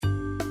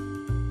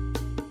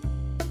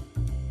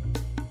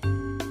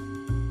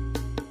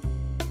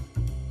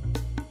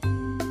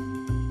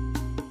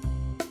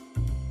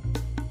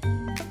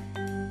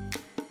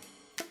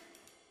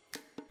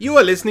You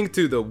are listening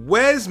to the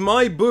Where's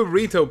My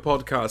Burrito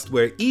podcast,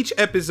 where each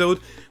episode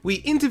we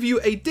interview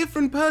a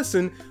different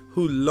person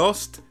who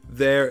lost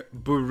their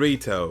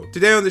burrito.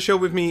 Today on the show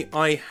with me,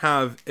 I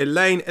have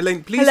Elaine.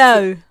 Elaine, please,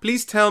 Hello.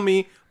 Please tell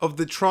me of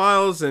the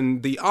trials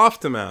and the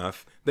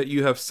aftermath that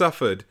you have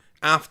suffered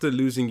after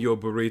losing your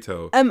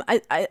burrito.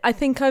 I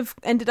think I've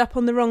ended up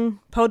on the wrong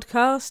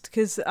podcast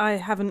because I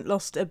haven't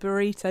lost a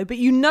burrito. But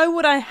you know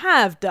what I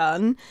have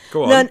done?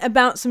 Go on. Learned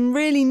about some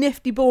really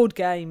nifty board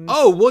games.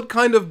 Oh, what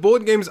kind of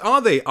board games are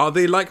they? Are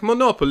they like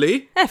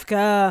Monopoly?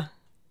 Efka,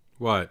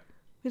 What?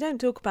 we don't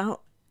talk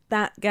about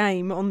that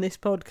game on this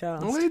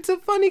podcast. Well, it's a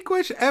funny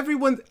question.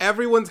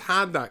 Everyone's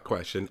had that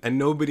question, and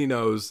nobody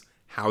knows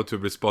how to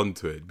respond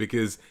to it.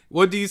 Because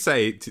what do you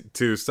say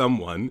to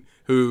someone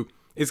who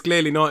is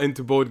clearly not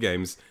into board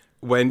games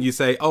when you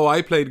say, "Oh,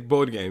 I played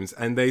board games,"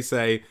 and they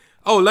say,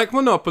 "Oh, like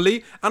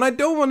Monopoly," and I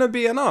don't want to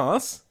be an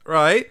ass,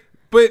 right?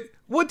 But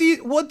what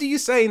do you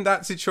say in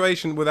that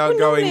situation without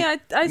going? Normally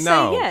I say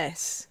no.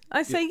 yes.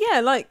 I say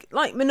yeah, like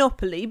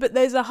Monopoly, but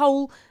there's a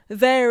whole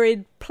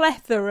varied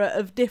plethora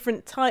of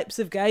different types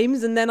of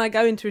games, and then I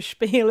go into a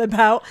spiel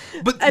about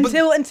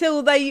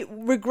until they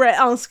regret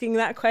asking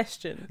that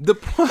question. The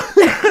point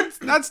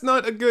that's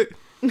not a good.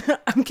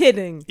 I'm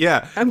kidding.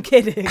 Yeah, I'm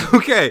kidding.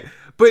 Okay,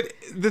 but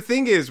the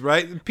thing is,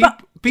 right?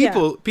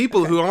 People Okay.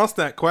 who ask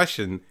that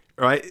question,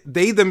 right?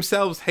 They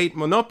themselves hate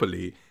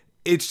Monopoly.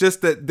 It's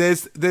just that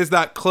there's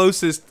that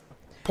closest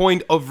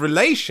point of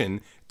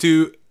relation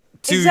to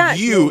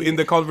Exactly. you in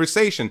the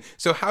conversation.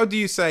 So how do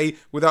you say,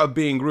 without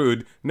being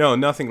rude, no,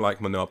 nothing like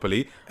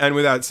Monopoly, and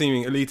without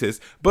seeming elitist,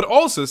 but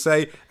also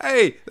say,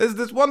 hey, there's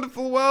this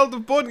wonderful world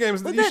of board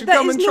games that you should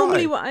come and try. That is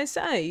normally what I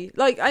say.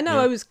 Like, I know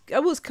I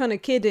was kind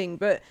of kidding,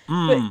 but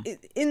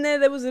in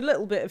there was a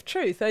little bit of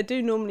truth. I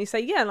do normally say,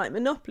 yeah, like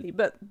Monopoly,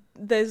 but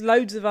there's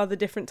loads of other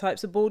different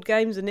types of board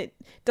games, and it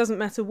doesn't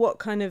matter what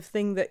kind of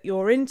thing that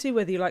you're into,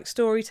 whether you like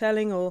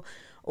storytelling or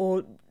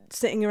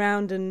sitting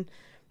around and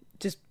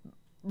just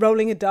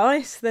rolling a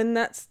dice, then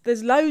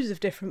there's loads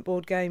of different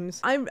board games.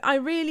 I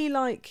really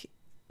like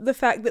the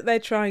fact that they're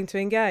trying to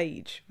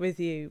engage with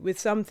you with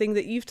something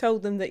that you've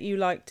told them that you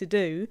like to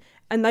do,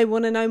 and they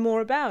want to know more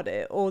about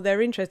it, or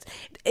they're interested.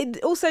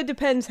 It also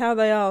depends how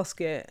they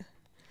ask it.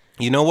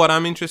 You know what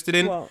I'm interested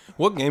in?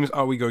 What games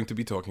are we going to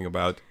be talking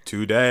about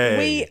today?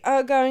 We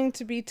are going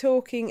to be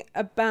talking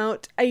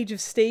about Age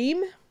of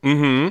Steam.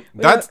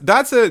 Mm-hmm.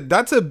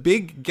 That's a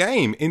big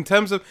game in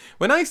terms of,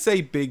 when I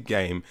say big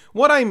game,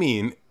 what I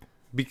mean,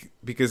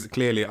 because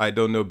clearly I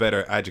don't know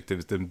better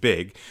adjectives than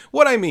big.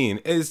 What I mean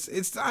is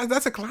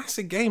that's a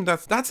classic game.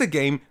 That's a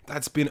game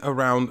that's been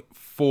around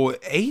for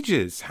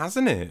ages,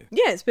 hasn't it?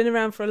 Yeah, it's been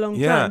around for a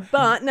long time,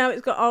 but now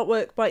it's got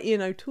artwork by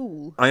Ian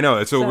O'Toole. I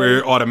know, so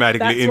we're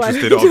automatically that's why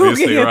interested, we're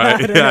obviously, talking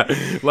right? about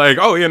Yeah, like,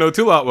 oh, Ian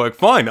O'Toole artwork,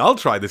 fine, I'll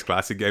try this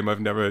classic game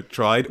I've never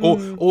tried,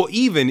 or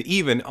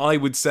even I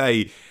would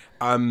say,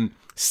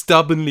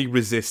 stubbornly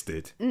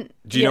resisted.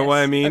 Do you know what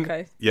I mean?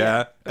 Okay.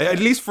 Yeah. At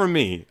least for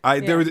me,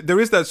 there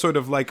is that sort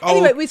of like,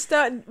 oh, anyway,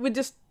 we're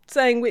just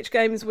saying which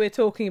games we're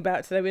talking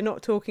about today. We're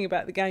not talking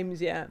about the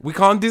games yet. we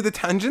can't do the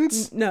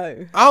tangents.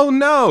 No. Oh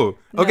no.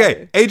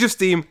 Okay, No. Age of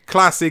Steam,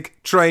 classic,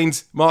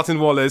 trains, Martin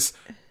Wallace.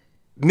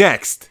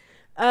 Next.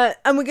 And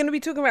we're going to be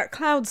talking about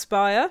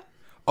Cloudspire.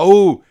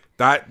 Oh,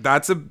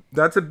 that's a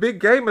big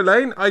game,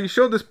 Elaine. Are you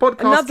sure this podcast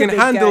Another can big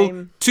handle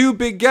game. 2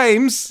 big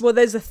games? Well,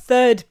 there's a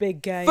third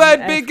big game.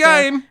 Third big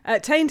game?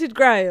 Tainted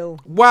Grail.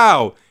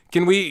 Wow.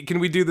 Can we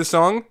do the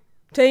song?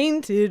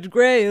 Tainted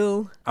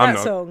Grail.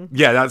 Song.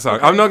 Yeah, that song.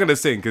 Okay. I'm not going to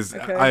sing because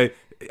Okay.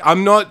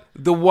 I'm not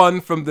the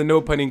one from the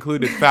No Pun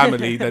Included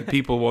family that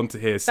people want to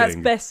hear sing. That's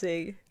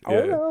Bessie.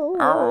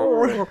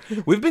 Yeah.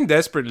 We've been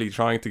desperately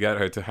trying to get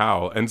her to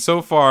howl, and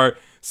so far,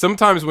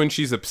 sometimes when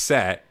she's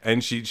upset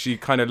and she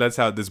kind of lets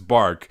out this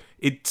bark,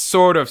 it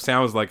sort of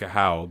sounds like a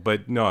howl,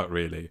 but not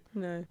really.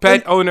 No.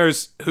 Pet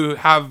owners who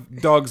have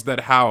dogs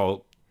that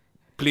howl,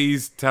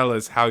 please tell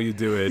us how you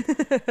do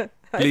it.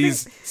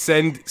 Please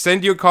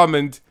send your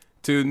comment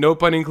to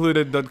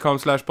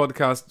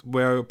nopunincluded.com/podcast,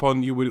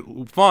 whereupon you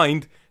will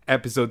find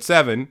episode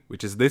 7,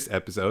 which is this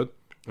episode,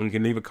 and you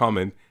can leave a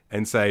comment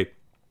and say,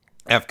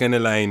 Efka and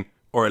Elaine,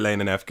 or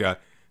Elaine and Efka,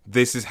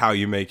 this is how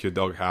you make your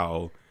dog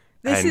howl.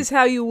 This And is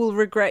how you will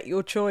regret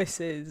your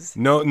choices.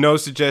 no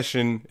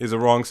suggestion is a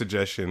wrong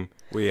suggestion.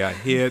 We are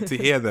here to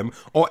hear them,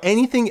 or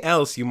anything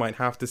else you might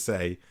have to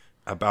say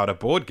about a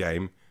board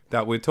game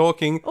that we're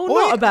talking, Or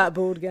not about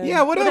board games.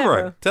 Yeah,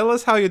 whatever. Tell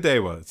us how your day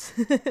was.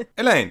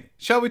 Elaine,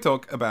 shall we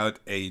talk about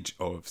Age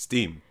of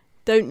Steam?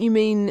 Don't you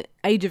mean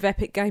Age of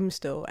Epic Game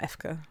Store,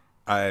 Efka?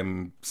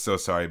 I'm so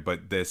sorry,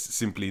 but there's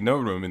simply no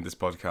room in this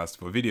podcast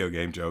for video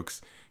game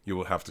jokes. You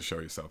will have to show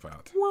yourself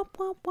out. Wah,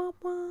 wah, wah,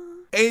 wah.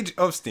 Age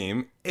of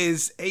Steam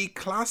is a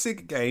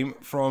classic game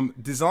from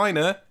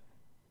designer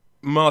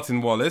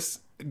Martin Wallace.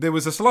 There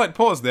was a slight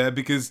pause there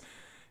because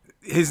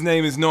his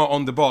name is not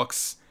on the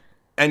box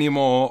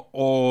anymore,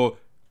 or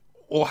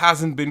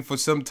hasn't been for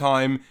some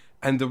time,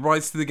 and the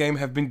rights to the game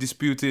have been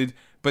disputed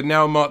but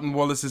now Martin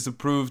Wallace has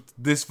approved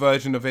this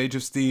version of Age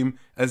of Steam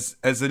as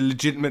a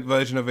legitimate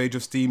version of Age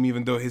of Steam,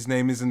 even though his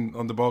name isn't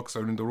on the box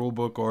or in the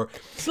rulebook. Or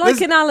it's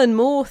like an Alan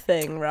Moore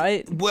thing,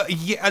 right? Well,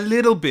 yeah, a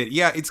little bit.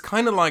 Yeah, it's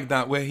kind of like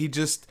that, where he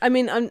just... I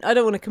mean, I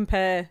don't want to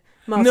compare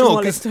Martin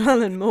Wallace to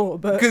Alan Moore,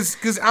 but...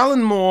 Because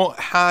Alan Moore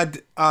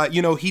had,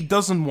 he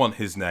doesn't want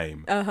his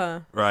name,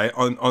 right,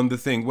 on the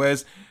thing.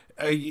 Whereas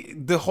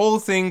the whole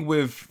thing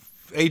with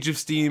Age of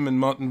Steam and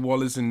Martin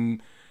Wallace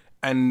and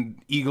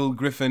Eagle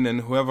Griffin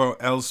and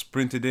whoever else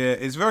printed it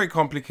is very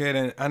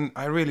complicated, and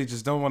I really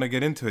just don't want to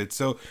get into it.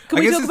 So can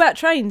we talk about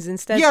trains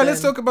instead? Yeah,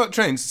 let's talk about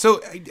trains. So,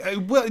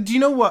 well, do you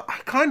know what? I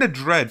kind of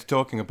dread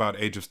talking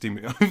about Age of Steam,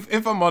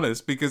 if I'm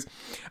honest, because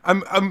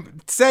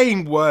I'm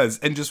saying words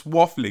and just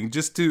waffling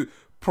just to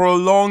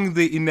prolong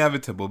the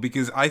inevitable,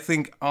 because I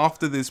think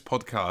after this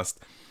podcast,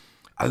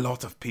 a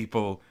lot of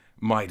people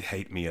might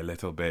hate me a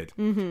little bit.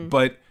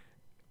 But...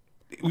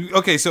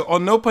 okay, so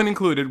on No Pun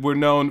Included, we're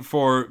known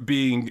for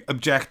being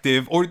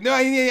objective, or no,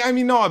 I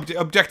mean, no,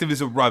 objective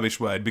is a rubbish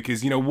word,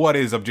 because, what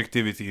is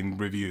objectivity in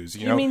reviews,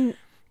 you mean,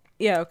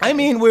 yeah, okay. I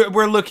mean,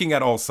 we're looking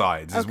at all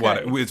sides, is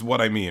what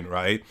I mean,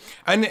 right?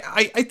 And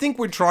I think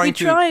we try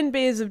and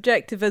be as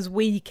objective as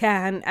we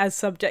can as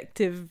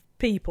subjective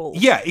people.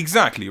 Yeah,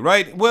 exactly,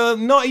 right? Well,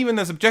 not even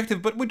as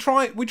objective, but we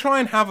try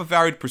and have a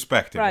varied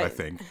perspective, right. I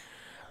think.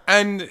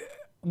 And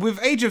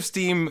with Age of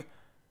Steam...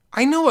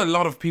 I know a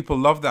lot of people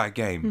love that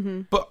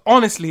game, but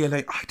honestly,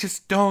 I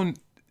just don't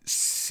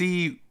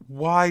see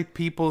why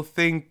people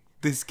think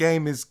this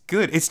game is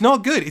good. It's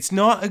not good. It's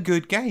not a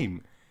good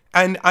game.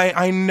 And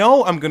I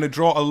know I'm going to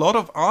draw a lot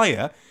of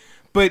ire,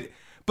 but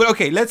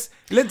okay, let's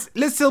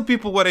tell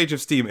people what Age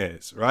of Steam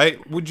is,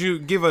 right? Would you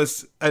give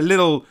us a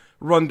little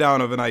rundown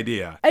of an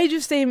idea? Age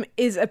of Steam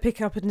is a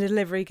pick-up and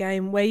delivery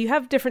game where you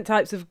have different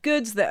types of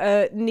goods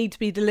that need to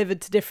be delivered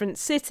to different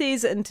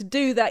cities, and to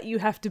do that you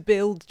have to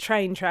build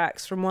train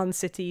tracks from one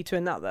city to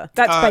another.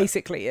 That's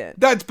basically it.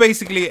 That's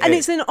basically it. And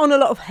it's on a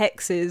lot of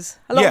hexes,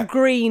 a lot of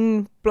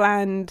green,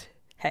 bland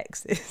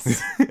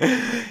hexes.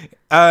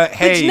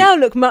 Which now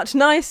look much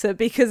nicer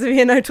because of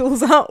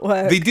Tools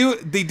artwork.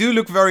 They do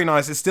look very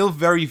nice. It's still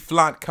very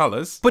flat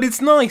colours, but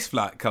it's nice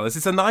flat colours.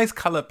 It's a nice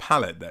colour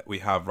palette that we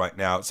have right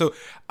now. So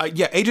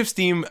Age of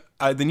Steam,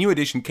 the new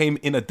edition, came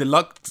in a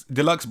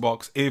deluxe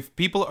box. If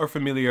people are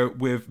familiar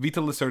with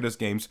Vito Lacerda's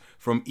games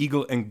from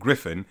Eagle and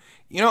Griffin,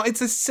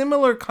 it's a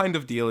similar kind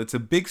of deal. It's a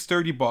big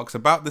sturdy box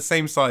about the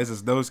same size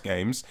as those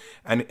games,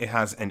 and it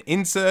has an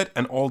insert,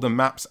 and all the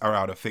maps are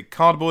out of thick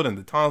cardboard, and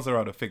the tiles are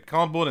out of thick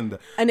cardboard, and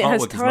it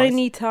has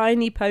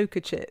tiny poker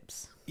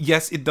chips.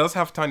 Yes, it does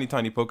have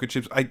tiny poker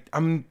chips.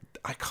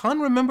 I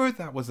can't remember if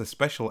that was a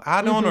special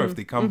add-on or if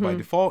they come by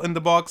default in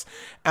the box.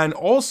 And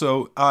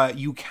also,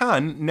 you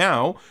can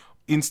now,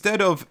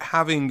 instead of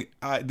having,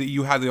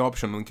 you had the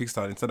option on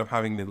Kickstarter, instead of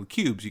having little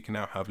cubes, you can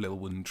now have little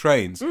wooden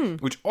trains,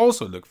 which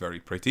also look very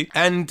pretty.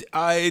 And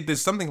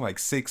there's something like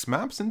 6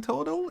 maps in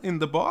total in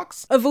the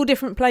box. Of all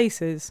different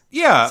places.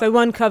 Yeah. So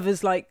one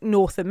covers like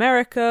North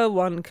America,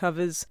 one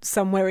covers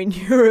somewhere in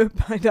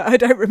Europe. I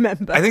don't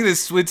remember. I think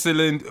there's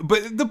Switzerland.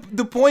 But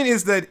the point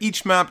is that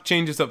each map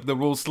changes up the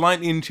rules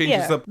slightly and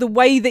changes up the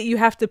way that you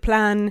have to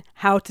plan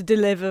how to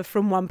deliver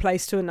from one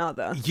place to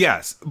another.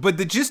 Yes, but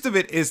the gist of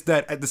it is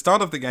that at the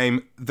start of the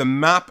game, the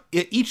map,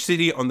 each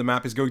city on the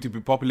map is going to be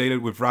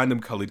populated with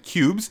random colored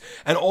cubes,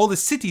 and all the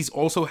cities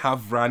also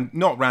have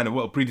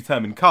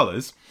predetermined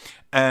colors.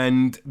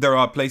 And there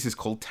are places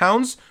called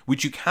towns,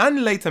 which you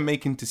can later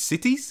make into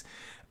cities.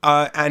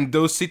 And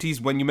those cities,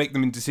 when you make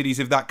them into cities,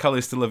 if that color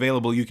is still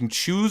available, you can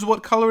choose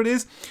what color it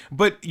is.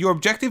 But your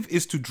objective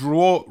is to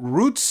draw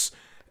routes,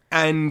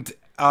 and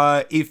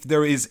if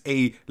there is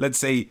a, let's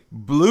say,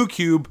 blue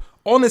cube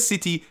on a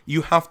city,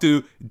 you have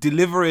to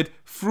deliver it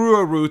through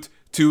a route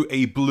to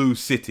a blue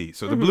city.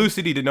 So the blue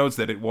city denotes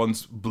that it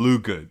wants blue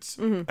goods,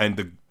 and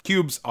the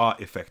cubes are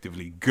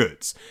effectively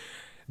goods.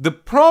 The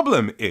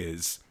problem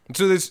is,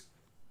 so there's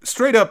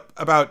straight up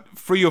about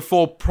 3 or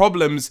 4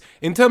 problems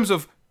in terms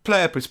of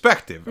player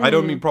perspective. I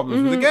don't mean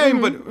problems with the game,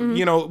 but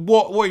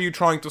what are you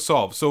trying to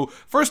solve? So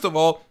first of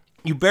all,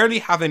 you barely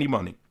have any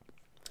money,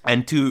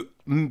 and to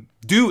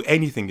do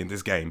anything in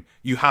this game,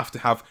 you have to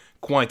have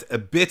quite a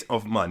bit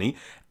of money.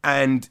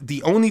 And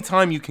the only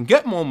time you can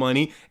get more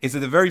money is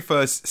at the very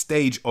first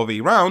stage of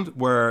a round,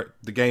 where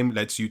the game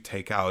lets you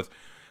take out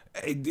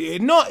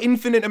not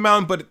infinite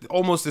amount, but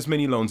almost as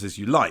many loans as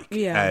you like.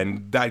 Yeah.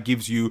 And that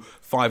gives you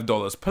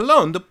 $5 per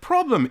loan. The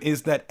problem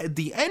is that at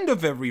the end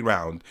of every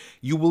round,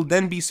 you will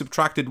then be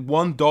subtracted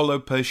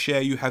 $1 per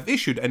share you have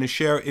issued, and a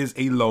share is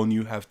a loan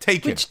you have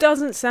taken. Which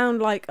doesn't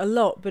sound like a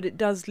lot, but it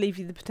does leave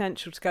you the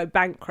potential to go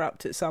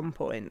bankrupt at some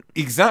point.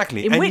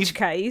 Exactly. In which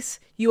case,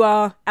 you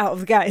are out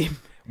of the game.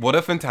 What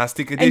a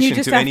fantastic addition to any game.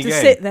 And you just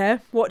have to sit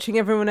there watching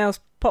everyone else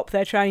pop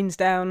their trains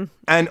down.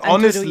 And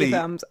honestly,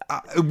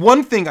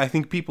 one thing I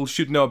think people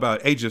should know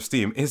about Age of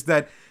Steam is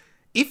that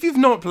if you've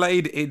not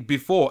played it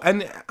before,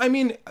 and I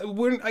mean,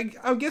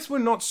 I guess we're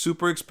not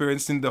super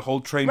experienced in the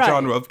whole train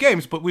genre of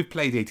games, but we've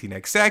played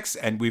 18XX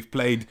and we've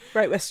played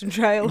Great Western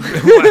Trail.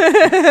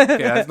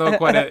 Yeah, it's not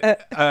quite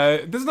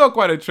there's not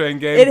quite a train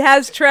game. It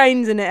has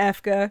trains in it,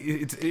 Efka.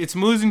 It's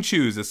moves and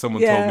shoes, as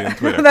someone told me on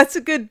Twitter. That's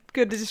a good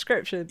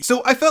description.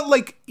 So I felt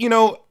like,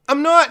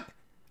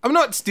 I'm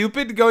not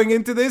stupid going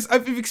into this.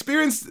 I've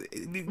experienced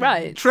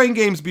train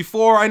games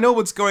before. I know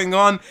what's going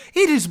on.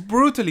 It is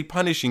brutally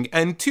punishing,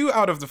 and 2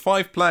 out of the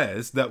 5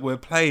 players that were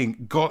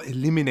playing got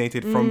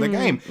eliminated from the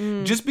game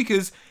just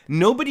because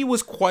nobody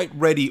was quite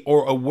ready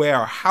or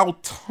aware how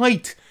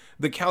tight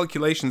the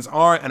calculations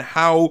are and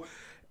how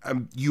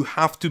you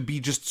have to be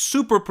just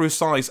super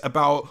precise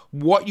about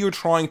what you're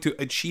trying to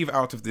achieve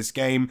out of this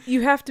game.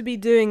 You have to be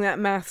doing that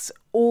maths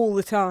all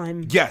the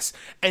time. Yes,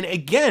 and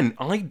again,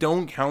 I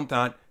don't count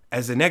that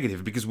as a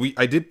negative, because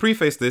I did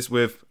preface this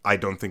with, I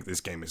don't think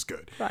this game is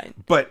good. Right.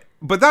 But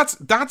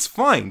that's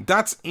fine.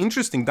 That's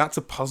interesting. That's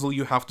a puzzle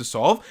you have to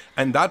solve.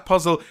 And that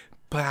puzzle,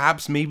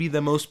 perhaps maybe the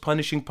most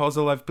punishing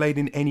puzzle I've played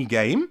in any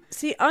game.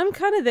 See, I'm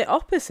kind of the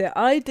opposite.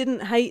 I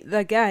didn't hate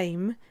the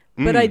game,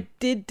 but I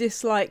did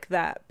dislike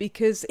that,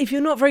 because if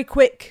you're not very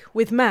quick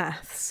with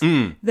maths,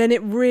 then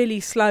it really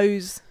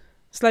slows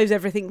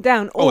everything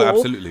down. Or,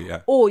 absolutely,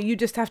 yeah. Or you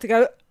just have to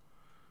go,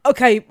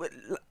 okay,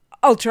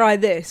 I'll try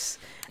this.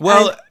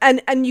 Well,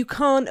 and you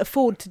can't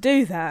afford to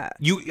do that.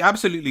 You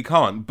absolutely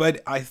can't.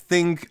 But I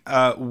think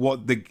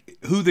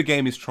who the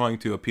game is trying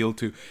to appeal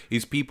to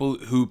is people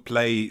who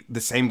play the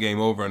same game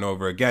over and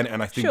over again.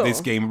 And I think this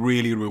game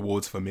really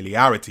rewards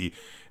familiarity,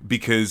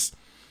 because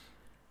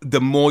the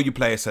more you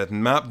play a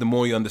certain map, the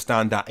more you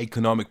understand that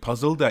economic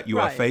puzzle that you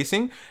are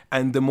facing,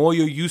 and the more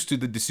you're used to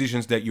the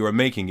decisions that you are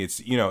making.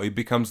 It's, it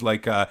becomes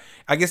like, I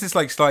guess it's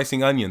like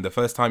slicing onion. The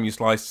first time you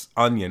slice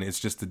onion, it's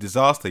just a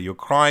disaster. You're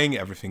crying,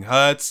 everything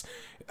hurts,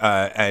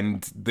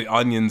 and the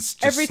onion's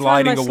just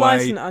sliding away. Every time I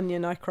slice an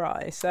onion, I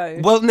cry,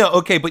 so... Well, no,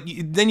 okay, but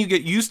then you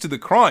get used to the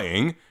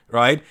crying,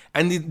 right?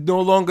 And it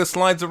no longer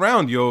slides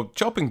around your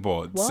chopping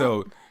board. What?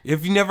 So...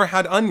 Have you never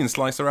had onions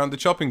slice around the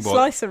chopping board?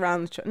 Slice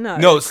around the no.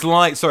 No,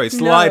 slide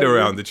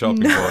around the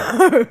chopping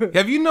board.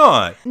 Have you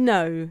not?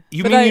 No.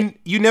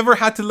 You never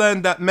had to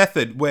learn that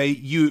method where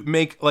you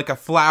make like a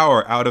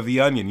flower out of the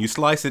onion. You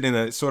slice it in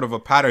a sort of a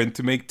pattern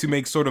to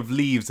make sort of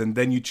leaves, and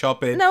then you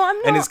chop it. No, I'm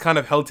not. And it's kind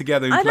of held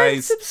together in place. I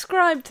don't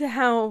subscribe to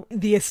how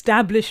the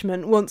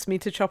establishment wants me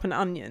to chop an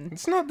onion.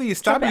 It's not the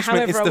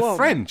establishment, it's the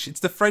French. It's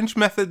the French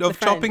method of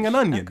chopping an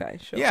onion. Okay,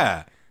 sure.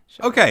 Yeah.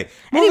 Sure. Okay.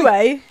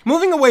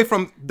 Moving away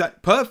from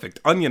that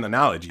perfect onion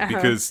analogy,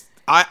 because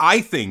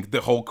I think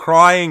the whole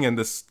crying and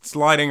the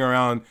sliding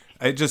around,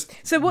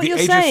 so what you're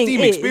Age saying of Steam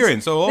is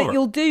experience all over. that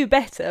you'll do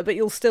better, but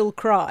you'll still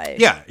cry.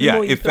 Yeah,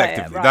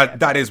 effectively.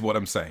 That is what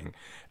I'm saying.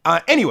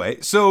 Anyway,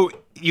 so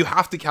you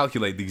have to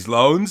calculate these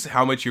loans,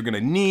 how much you're going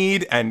to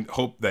need, and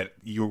hope that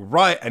you're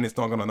right and it's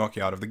not going to knock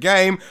you out of the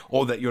game,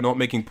 or that you're not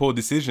making poor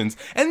decisions.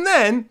 And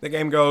then the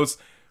game goes,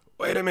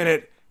 wait a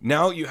minute.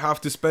 Now you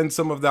have to spend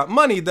some of that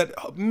money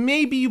that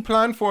maybe you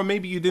planned for,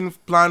 maybe you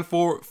didn't plan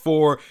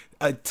for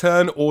a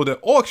turn order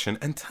auction.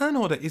 And turn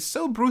order is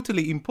so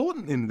brutally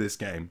important in this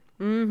game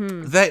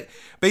that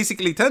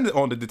basically turn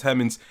order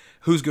determines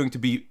who's going to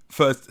be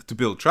first to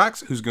build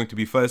tracks, who's going to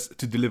be first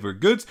to deliver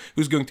goods,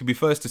 who's going to be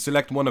first to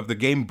select one of the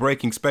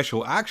game-breaking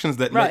special actions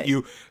that let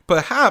you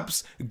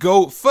perhaps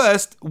go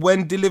first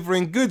when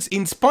delivering goods,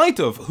 in spite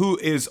of who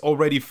is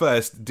already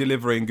first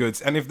delivering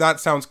goods. And if that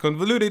sounds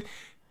convoluted,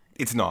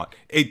 it's not.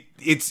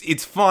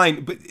 It's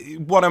fine, but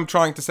what I'm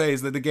trying to say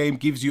is that the game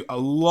gives you a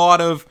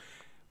lot of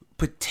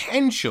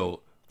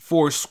potential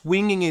for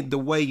swinging it the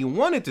way you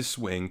want it to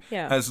swing,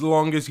 as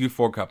long as you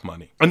fork up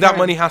money. And that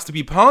money has to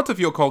be part of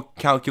your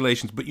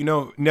calculations, but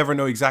never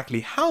know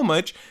exactly how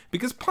much,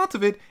 because part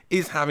of it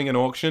is having an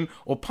auction,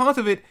 or part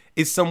of it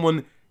is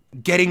someone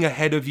getting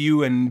ahead of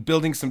you and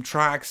building some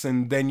tracks,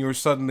 and then you're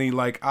suddenly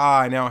like,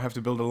 I now have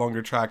to build a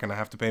longer track and I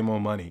have to pay more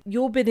money.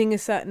 You're bidding a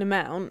certain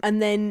amount,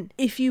 and then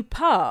if you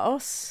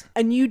pass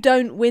and you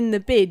don't win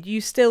the bid,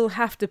 you still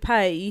have to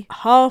pay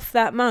half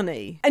that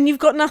money, and you've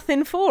got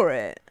nothing for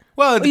it.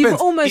 Well, it depends.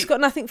 You've almost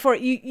got nothing for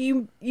it.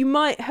 You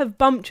might have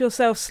bumped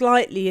yourself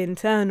slightly in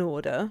turn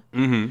order,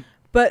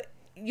 but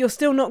you're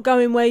still not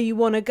going where you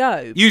want to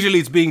go. Usually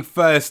it's being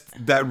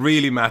first that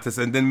really matters,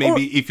 and then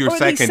maybe if you're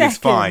second, it's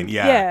fine.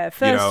 Yeah,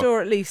 first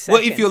or at least second.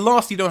 Well, if you're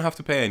lost, you don't have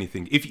to pay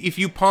anything. If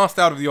you passed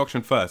out of the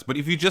auction first, but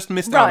if you just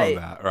missed out on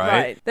that,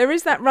 right? There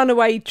is that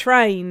runaway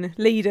train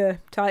leader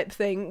type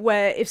thing,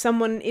 where if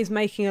someone is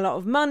making a lot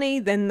of money,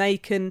 then they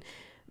can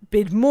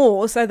bid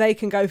more so they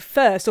can go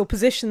first, or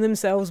position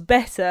themselves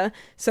better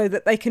so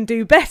that they can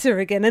do better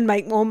again and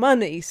make more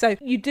money. So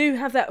you do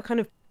have that kind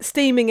of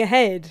steaming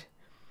ahead.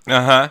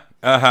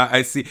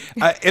 I see.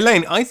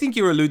 Elaine, I think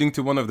you're alluding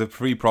to one of the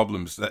three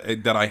problems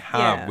that I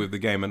have with the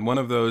game. And one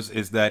of those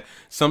is that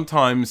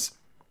sometimes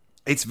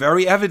it's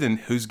very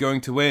evident who's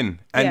going to win.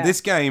 And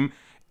this game,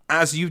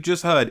 as you've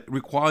just heard,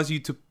 requires you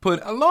to put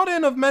a lot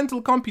in of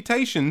mental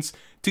computations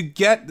to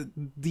get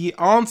the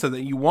answer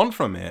that you want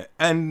from it.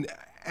 And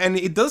And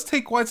it does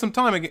take quite some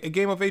time. A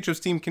game of Age of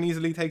Steam can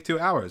easily take 2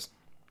 hours.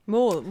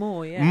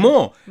 More, yeah.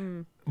 More.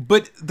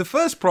 But the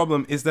first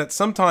problem is that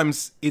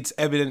sometimes it's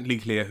evidently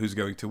clear who's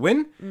going to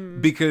win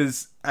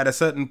because at a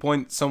certain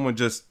point, someone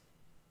just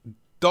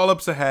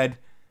dollops ahead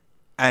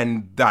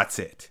and that's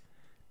it.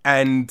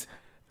 And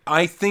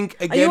I think,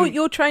 again...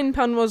 Your train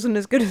pun wasn't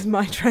as good as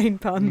my train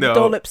pun. No.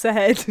 Dollops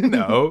ahead.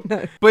 No.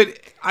 No. But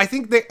I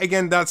think that,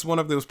 again, that's one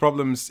of those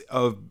problems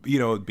of,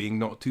 being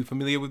not too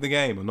familiar with the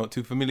game or not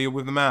too familiar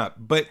with the map.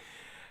 But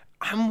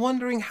I'm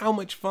wondering how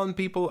much fun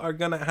people are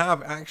going to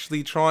have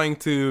actually trying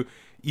to,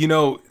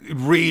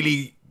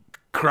 really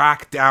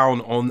crack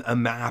down on a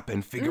map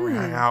and figuring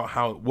out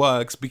how it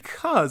works.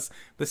 Because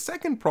the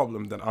second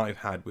problem that I've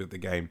had with the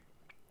game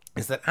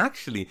is that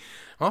actually,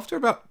 after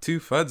about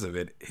 2/3 of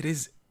it, it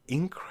is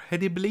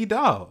incredibly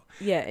dull.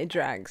 Yeah, it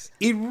drags.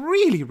 It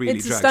really, really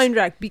It's drags. a stone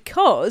drag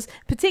because,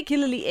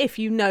 particularly if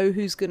you know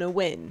who's going to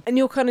win, and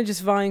you're kind of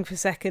just vying for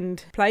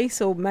second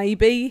place or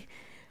maybe...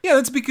 Yeah,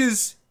 that's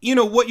because,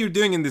 what you're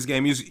doing in this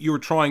game is you're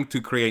trying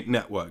to create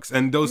networks,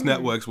 and those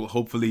networks will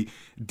hopefully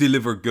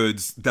deliver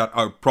goods that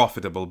are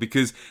profitable,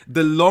 because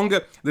the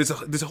longer... There's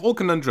a whole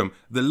conundrum.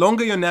 The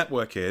longer your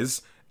network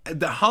is,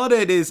 the harder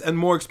it is and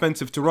more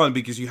expensive to run,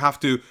 because you have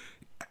to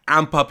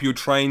amp up your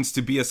trains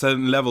to be a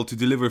certain level to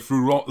deliver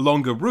through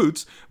longer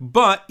routes.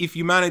 But if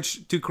you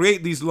manage to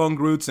create these long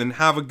routes and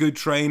have a good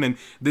train, and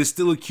there's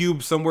still a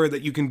cube somewhere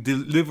that you can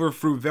deliver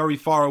through very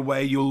far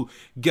away, you'll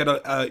get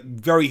a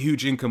very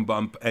huge income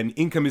bump. And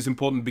income is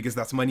important because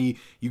that's money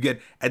you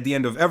get at the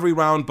end of every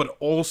round, but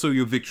also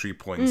your victory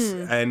points.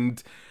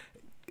 And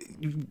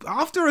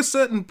after a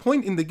certain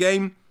point in the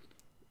game,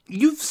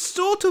 you've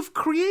sort of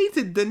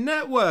created the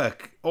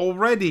network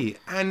already,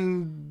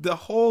 and the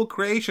whole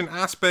creation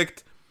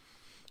aspect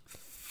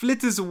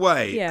flitters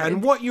away. Yeah,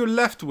 and what you're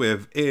left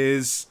with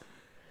is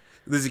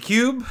there's a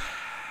cube,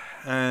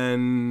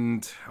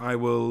 and I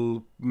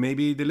will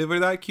maybe deliver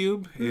that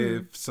cube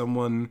if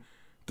someone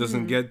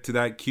doesn't get to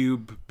that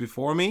cube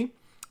before me.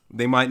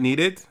 They might need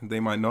it, they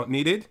might not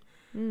need it.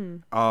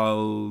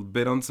 I'll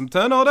bid on some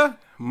turn order.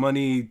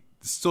 Money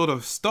sort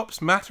of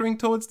stops mattering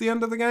towards the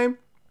end of the game.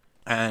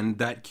 And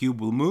that cube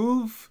will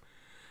move,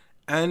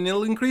 and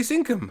it'll increase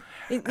income.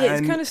 It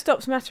kind of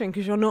stops mattering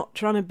because you're not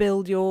trying to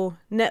build your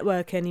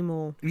network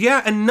anymore.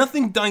 Yeah, and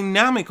nothing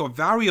dynamic or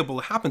variable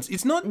happens.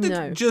 It's not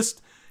that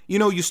just,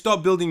 you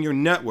stop building your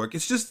network.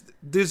 It's just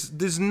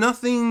there's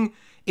nothing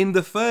in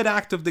the third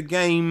act of the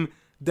game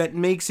that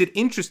makes it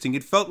interesting.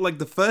 It felt like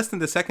the first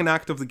and the second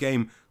act of the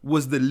game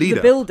was the lead-up.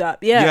 The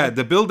build-up, yeah. Yeah,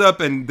 the build-up,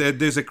 and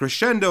there's a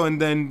crescendo,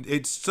 and then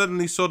it's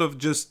suddenly sort of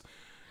just...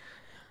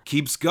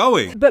 keeps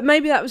going. But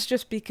maybe that was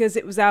just because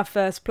it was our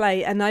first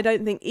play, and I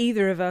don't think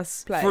either of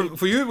us played.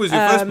 For you, it was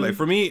your first play.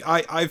 For me,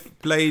 I've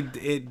played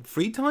it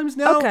 3 times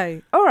now.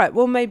 Okay, all right.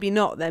 Well, maybe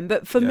not then.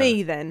 But for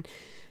me, then,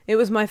 it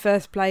was my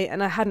first play,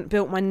 and I hadn't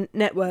built my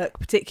network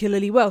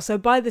particularly well. So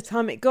by the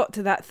time it got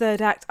to that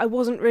third act, I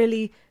wasn't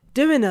really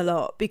doing a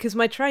lot because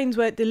my trains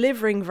weren't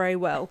delivering very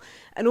well,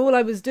 and all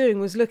I was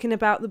doing was looking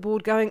about the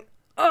board, going,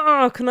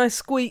 "Oh, can I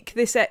squeak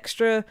this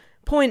extra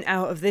point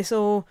out of this?"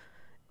 Or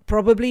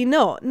probably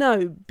not.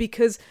 No,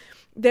 because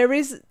there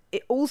is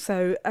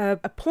also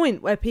a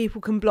point where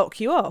people can block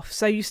you off.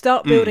 So you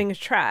start building a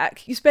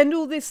track, you spend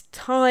all this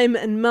time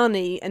and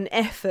money and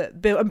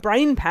effort and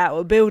brain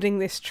power building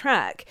this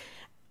track,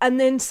 and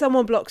then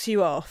someone blocks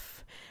you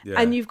off.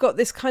 Yeah. And you've got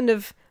this kind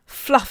of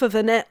fluff of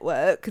a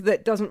network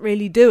that doesn't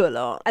really do a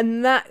lot,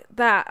 and that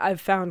I've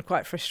found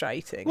quite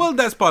frustrating. Well,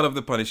 that's part of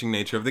the punishing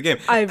nature of the game.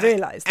 I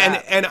realised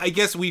that. And I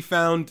guess we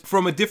found,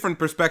 from a different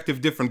perspective,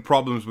 different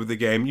problems with the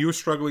game. You're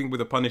struggling with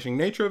the punishing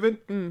nature of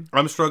it.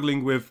 I'm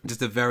struggling with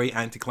just a very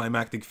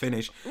anticlimactic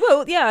finish.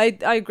 Well, yeah,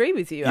 I agree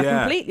with you. I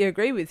completely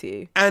agree with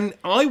you. And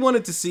I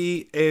wanted to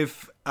see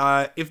if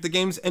the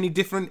game's any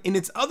different in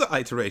its other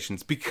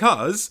iterations,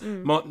 because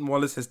Martin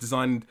Wallace has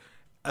designed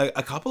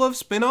a couple of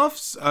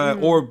spin-offs,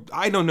 or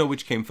I don't know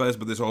which came first,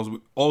 but there's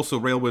also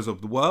Railways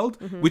of the World,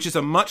 which is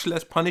a much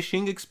less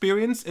punishing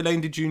experience.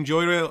 Elaine, did you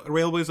enjoy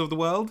Railways of the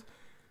World?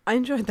 I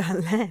enjoyed that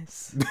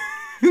less.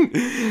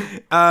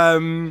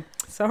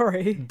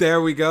 Sorry.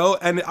 There we go.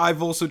 And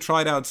I've also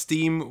tried out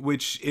Steam,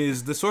 which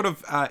is the sort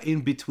of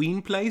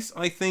in-between place,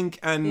 I think,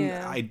 and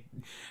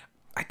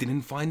I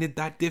didn't find it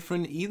that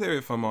different either,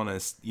 if I'm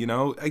honest.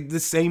 The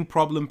same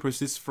problem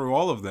persists for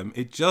all of them.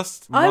 It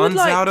just runs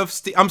out of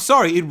steam. I'm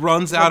sorry, it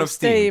runs out of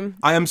steam.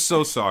 I am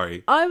so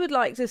sorry. I would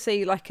like to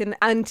see like an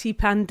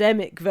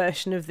anti-pandemic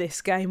version of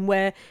this game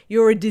where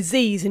you're a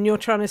disease and you're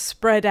trying to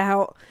spread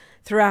out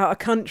throughout a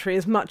country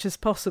as much as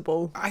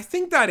possible. I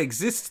think that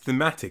exists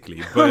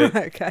thematically, but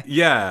okay.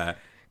 Yeah.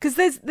 Because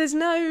there's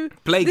no...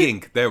 Plague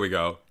Inc. There we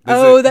go.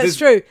 That's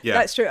true. Yeah.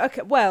 That's true.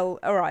 Okay, well,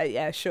 all right,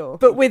 yeah, sure.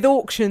 But with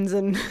auctions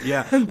and...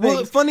 Yeah. and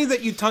well, funny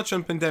that you touch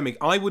on Pandemic.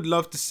 I would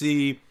love to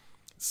see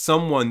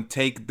someone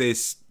take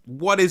this,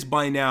 what is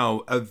by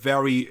now a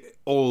very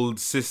old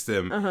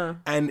system,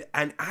 and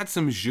add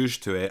some zhuzh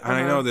to it. And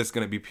I know there's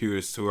going to be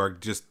purists who are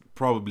just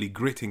probably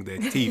gritting their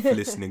teeth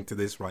listening to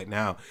this right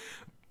now.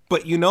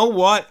 But you know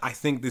what? I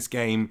think this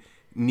game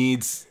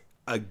needs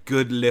a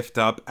good lift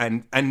up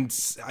and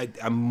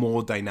a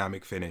more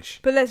dynamic finish.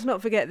 But let's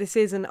not forget, this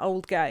is an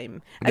old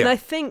game. And I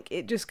think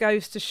it just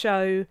goes to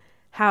show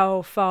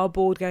how far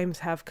board games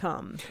have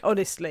come,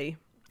 honestly.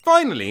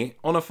 Finally,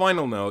 on a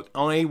final note,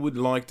 I would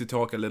like to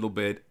talk a little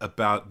bit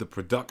about the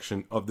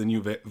production of the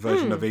new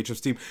version of Age of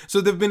Steam.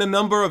 So there have been a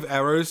number of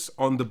errors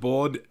on the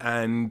board,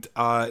 and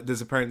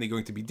there's apparently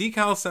going to be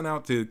decals sent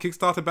out to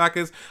Kickstarter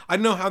backers. I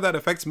don't know how that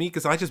affects me,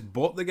 because I just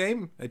bought the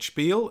game at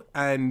Spiel,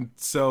 and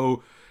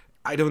so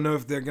I don't know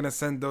if they're going to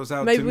send those out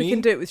to me. Maybe we can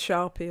do it with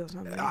Sharpie or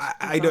something.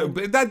 I don't,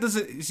 but that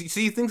doesn't,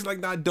 see, things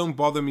like that don't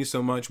bother me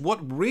so much.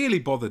 What really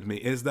bothered me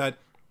is that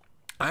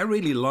I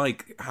really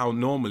like how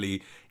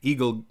normally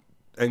Eagle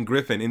and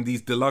Griffin in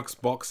these deluxe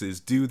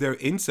boxes do their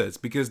inserts,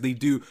 because they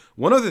do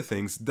one of the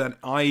things that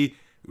I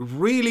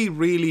really,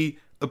 really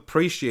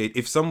appreciate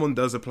if someone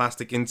does a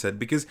plastic insert,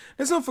 because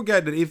let's not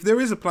forget that if there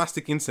is a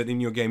plastic insert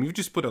in your game, you've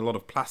just put a lot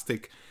of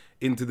plastic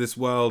into this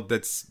world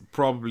that's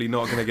probably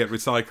not going to get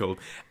recycled.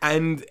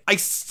 And I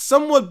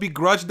somewhat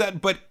begrudge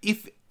that, but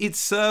if it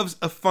serves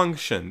a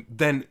function,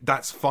 then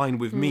that's fine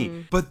with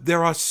me. But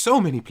there are so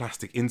many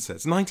plastic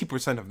inserts,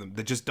 90% of them,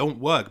 that just don't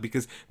work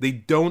because they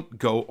don't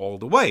go all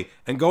the way.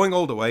 And going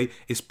all the way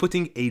is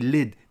putting a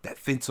lid that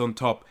fits on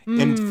top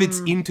and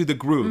fits into the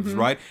grooves,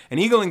 right? And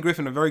Eagle and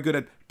Griffin are very good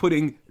at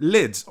putting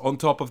lids on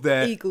top of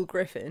their... Eagle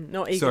Griffin,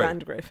 not Eagle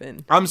and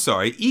Griffin. I'm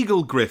sorry,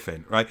 Eagle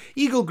Griffin, right?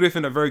 Eagle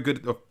Griffin are very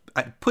good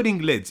at putting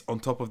lids on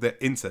top of their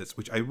inserts,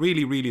 which I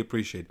really, really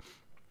appreciate.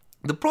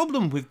 The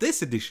problem with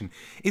this edition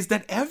is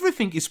that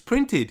everything is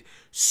printed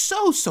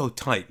so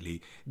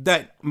tightly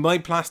that my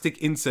plastic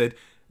insert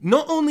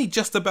not only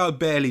just about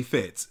barely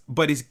fits,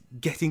 but is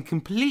getting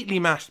completely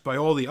mashed by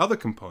all the other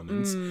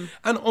components.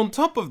 And on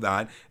top of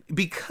that,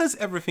 because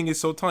everything is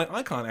so tight,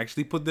 I can't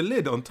actually put the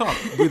lid on top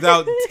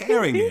without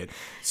tearing it.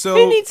 So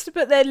who needs to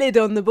put their lid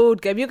on the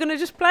board game? You're going to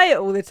just play it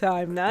all the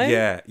time, no?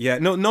 Yeah.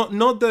 No,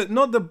 not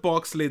the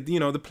box lid. You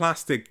know, the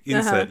plastic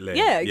insert lid.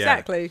 Yeah,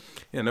 exactly.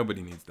 Yeah,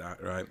 nobody needs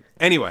that, right?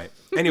 Anyway,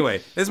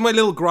 there's my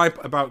little gripe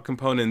about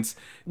components.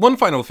 One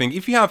final thing: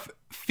 if you have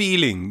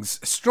feelings,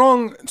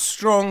 strong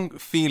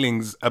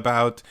feelings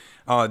about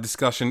our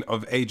discussion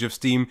of Age of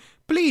Steam,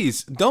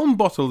 please don't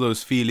bottle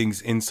those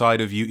feelings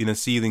inside of you in a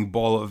seething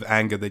ball of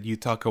anger that you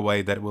tuck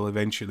away that will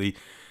eventually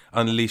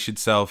unleash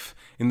itself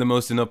in the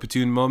most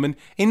inopportune moment.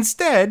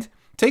 Instead,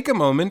 take a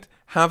moment,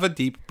 have a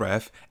deep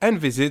breath, and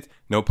visit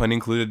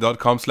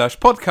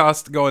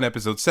nopunIncluded.com/podcast, go on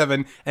episode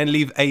 7, and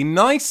leave a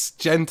nice,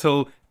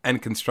 gentle,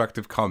 and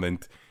constructive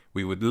comment.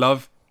 We would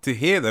love to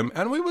hear them,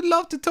 and we would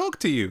love to talk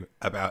to you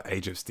about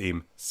Age of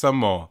Steam some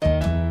more. You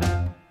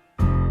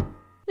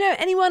know,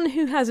 anyone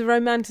who has a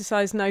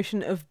romanticised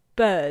notion of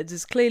birds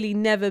has clearly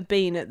never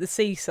been at the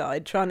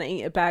seaside trying to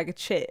eat a bag of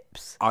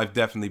chips. I've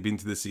definitely been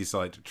to the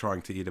seaside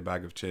trying to eat a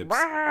bag of chips.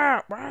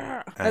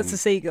 That's a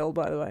seagull,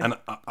 by the way. And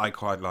I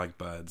quite like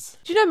birds.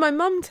 Do you know, my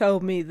mum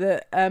told me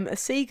that a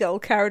seagull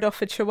carried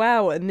off a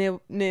chihuahua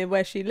near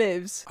where she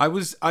lives. I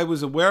was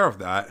aware of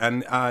that,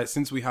 and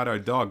since we had our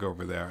dog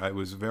over there, I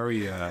was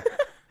very...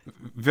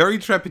 very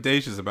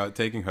trepidatious about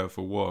taking her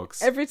for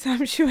walks. Every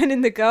time she went in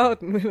the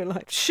garden, we were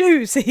like,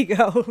 shoo,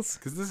 seagulls.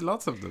 Because there's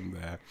lots of them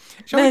there.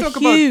 They're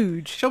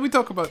huge. Shall we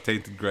talk about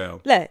Tainted Grail?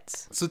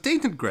 Let's. So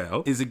Tainted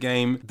Grail is a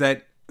game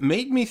that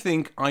made me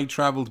think I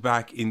travelled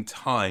back in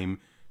time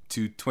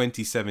to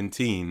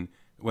 2017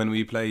 when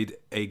we played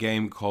a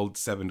game called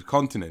Seventh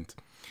Continent,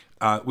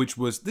 which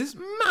was this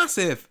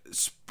massive,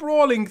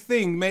 sprawling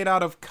thing made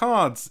out of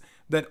cards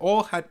that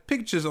all had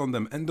pictures on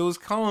them. And those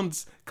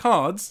cards,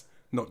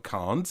 not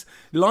cards,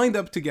 lined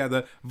up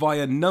together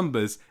via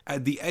numbers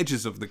at the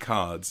edges of the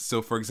cards.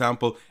 So, for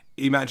example,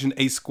 imagine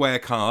a square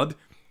card,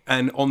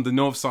 and on the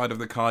north side of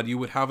the card you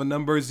would have a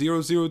number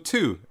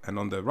 002, and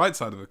on the right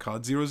side of the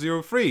card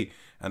 003,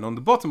 and on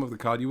the bottom of the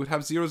card you would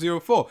have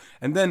 004.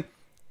 And then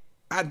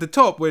at the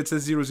top where it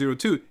says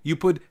 002, you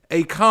put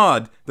a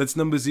card that's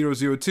number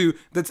 002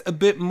 that's a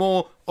bit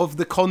more of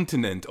the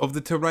continent, of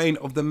the terrain,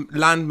 of the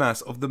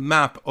landmass, of the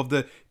map, of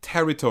the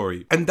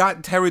territory. And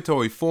that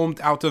territory formed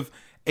out of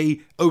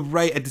a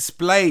array, a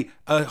display,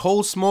 a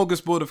whole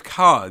smorgasbord of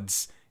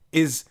cards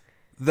is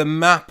the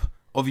map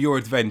of your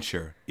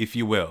adventure, if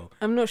you will.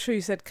 I'm not sure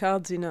you said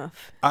cards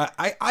enough.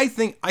 I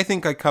think I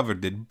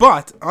covered it,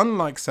 but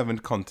unlike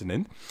Seventh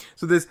Continent,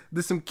 so there's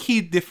some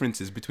key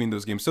differences between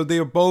those games. So they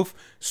are both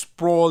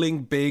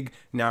sprawling, big,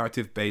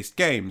 narrative-based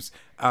games.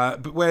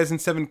 But whereas in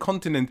Seventh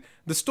Continent,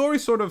 the story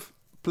sort of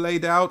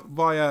played out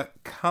via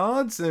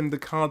cards, and the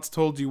cards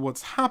told you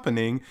what's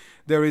happening.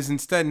 There is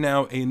instead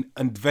now an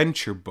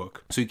adventure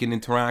book, so you can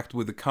interact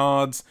with the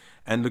cards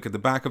and look at the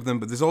back of them.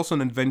 But there's also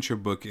an adventure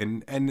book,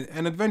 and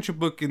an adventure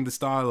book in the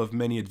style of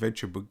many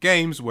adventure book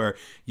games, where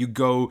you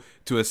go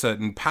to a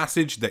certain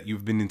passage that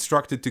you've been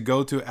instructed to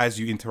go to as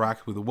you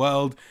interact with the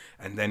world,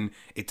 and then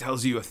it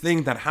tells you a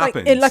thing that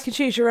happens. Like a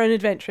choose your own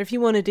adventure. If you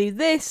want to do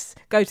this,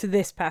 go to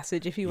this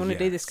passage. If you want to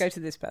do this, go to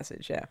this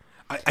passage. Yeah.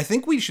 I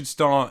think we should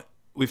start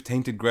with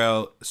Tainted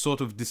Grail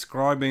sort of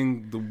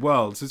describing the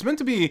world. So it's meant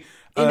to be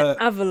in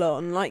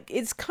Avalon, like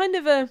it's kind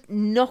of a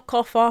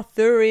knockoff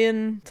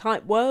Arthurian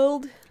type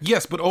world.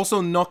 Yes, but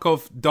also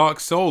knockoff Dark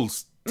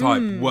Souls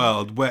type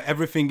world where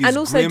everything is and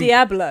also grim.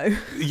 Diablo.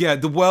 Yeah,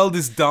 the world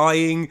is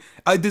dying.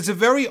 There's a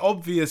very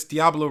obvious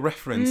Diablo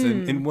reference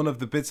in one of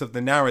the bits of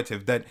the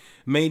narrative that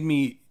made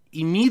me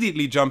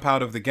immediately jump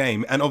out of the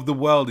game and of the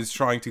world it's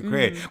trying to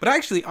create. But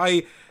actually,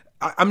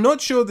 I'm not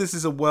sure this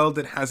is a world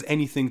that has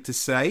anything to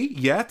say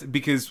yet,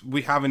 because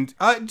we haven't...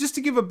 just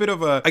to give a bit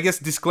of a, I guess,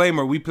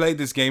 disclaimer, we played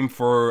this game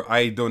for,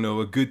 I don't know,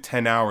 a good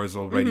 10 hours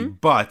already,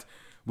 but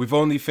we've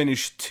only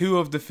finished 2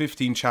 of the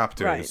 15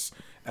 chapters. Right.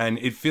 And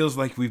it feels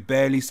like we've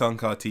barely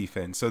sunk our teeth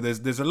in. So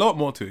there's a lot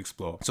more to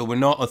explore. So we're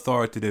not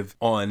authoritative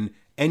on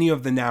any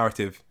of the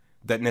narrative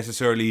that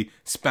necessarily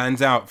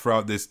spans out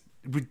throughout this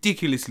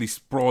ridiculously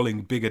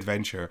sprawling big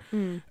adventure.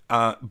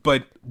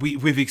 But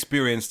we've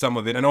experienced some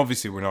of it, and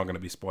obviously we're not going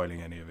to be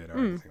spoiling any of it or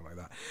anything like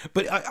that.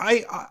 But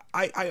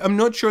I'm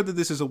not sure that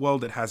this is a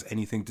world that has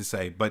anything to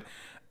say. But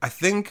I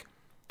think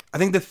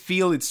the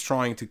feel it's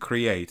trying to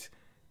create,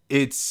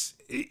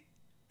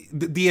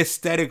 the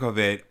aesthetic of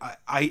it,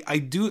 I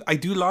do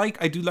like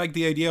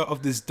the idea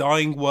of this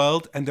dying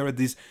world, and there are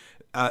these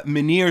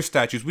Menhir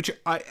statues, which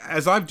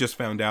as I've just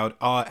found out,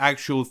 are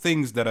actual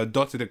things that are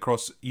dotted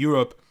across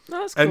Europe.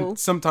 That's cool. And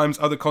sometimes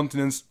other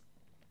continents.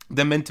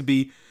 They're meant to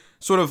be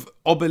sort of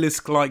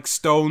obelisk-like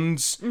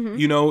stones,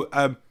 you know.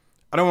 I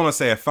don't want to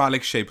say a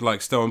phallic-shaped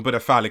like stone, but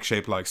a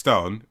phallic-shaped like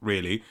stone,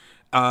 really.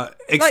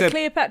 Except, like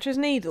Cleopatra's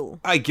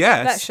Needle? I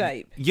guess. That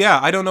shape? Yeah,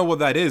 I don't know what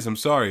that is, I'm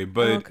sorry.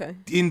 But okay.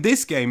 In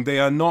this game, they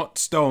are not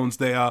stones.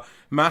 They are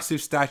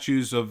massive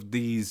statues of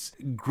these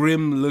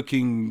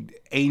grim-looking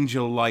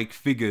angel-like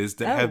figures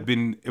that have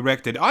been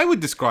erected. I would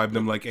describe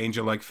them like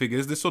angel-like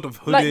figures. They're sort of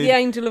hooded. Like the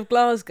Angel of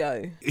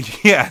Glasgow?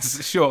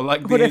 Yes, sure.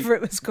 Like whatever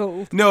it was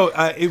called. No,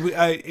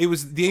 it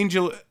was the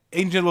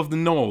Angel of the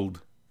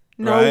Nold.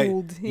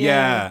 Nold, right?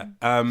 Yeah.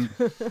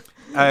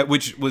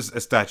 Which was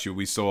a statue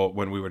we saw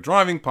when we were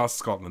driving past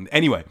Scotland.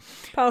 Anyway.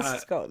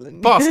 Past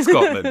Scotland,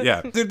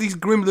 yeah. They're these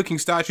grim-looking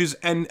statues,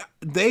 and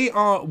they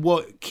are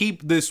what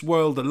keep this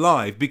world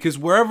alive, because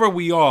wherever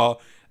we are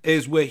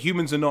is where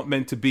humans are not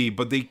meant to be,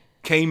 but they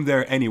came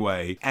there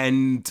anyway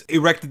and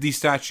erected these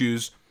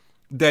statues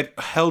that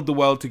held the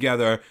world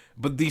together,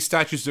 but these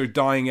statues are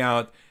dying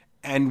out,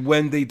 and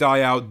when they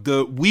die out,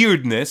 the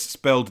weirdness,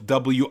 spelled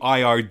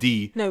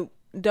W-I-R-D... No,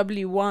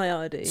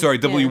 W-Y-R-D. Sorry,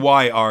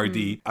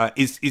 W-Y-R-D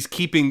is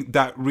keeping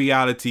that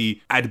reality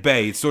at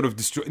bay. It's sort of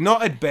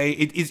not at bay.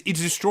 It's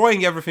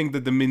destroying everything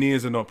that the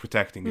Menhirs are not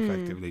protecting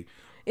effectively.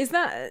 Is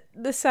that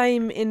the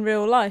same in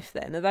real life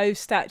then? Are those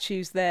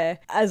statues there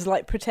as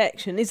like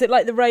protection? Is it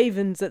like the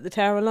Ravens at the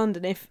Tower of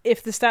London?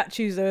 If the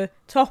statues are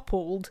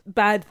toppled,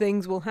 bad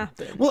things will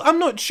happen. Well, I'm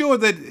not sure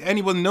that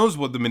anyone knows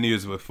what the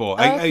Menhirs were for.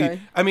 Okay.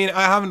 I mean,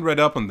 I haven't read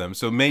up on them,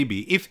 so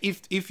maybe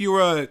if you're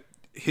a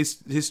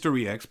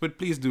history expert,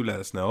 please do let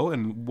us know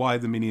and why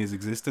the Menhirs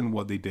exist and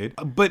what they did.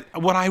 But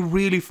what I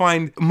really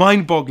find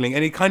mind-boggling,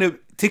 and it kind of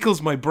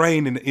tickles my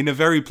brain in a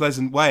very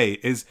pleasant way,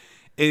 is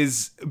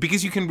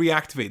because you can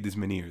reactivate these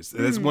Menhirs.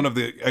 That's one of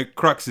the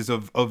cruxes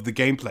of the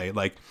gameplay.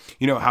 Like,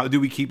 you know, how do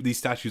we keep these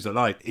statues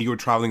alive? You're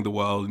traveling the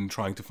world and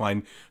trying to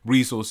find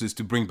resources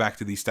to bring back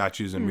to these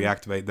statues and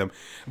reactivate them.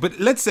 But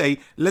let's say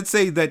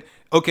that,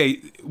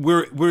 okay,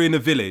 we're in a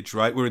village,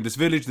 right? We're in this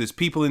village, there's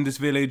people in this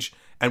village,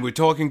 and we're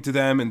talking to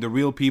them, and the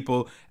real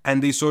people,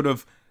 and they sort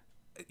of,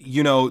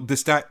 you know,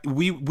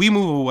 we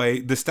move away,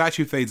 the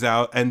statue fades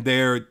out, and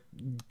they're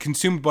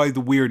consumed by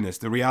the weirdness,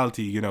 the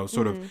reality, you know,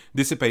 sort of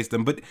dissipates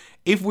them. But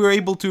if we're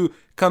able to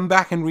come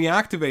back and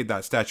reactivate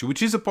that statue,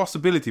 which is a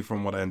possibility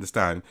from what I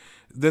understand,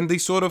 then they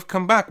sort of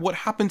come back. What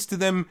happens to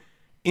them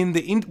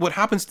what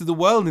happens to the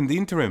world in the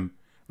interim?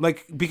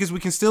 Like, because we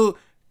can still...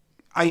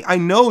 I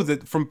know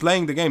that from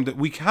playing the game that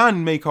we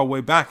can make our way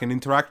back and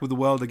interact with the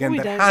world again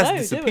that has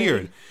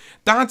disappeared.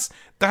 That's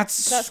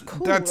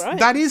cool, right?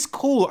 That is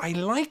cool. I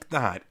like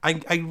that.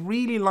 I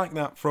really like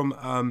that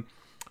from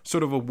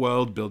sort of a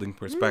world building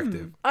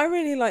perspective. I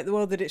really like the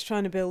world that it's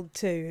trying to build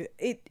too.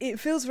 It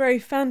feels very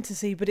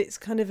fantasy, but it's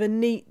kind of a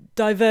neat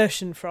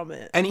diversion from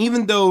it. And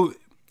even though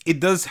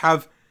it does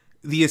have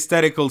the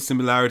aesthetical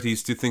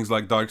similarities to things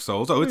like Dark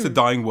Souls. Oh, it's a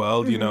dying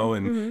world, you know,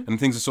 and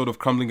things are sort of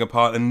crumbling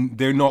apart, and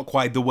they're not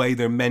quite the way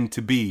they're meant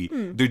to be.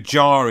 They're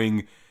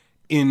jarring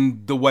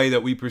in the way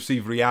that we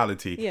perceive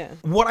reality. Yeah.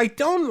 What I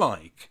don't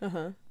like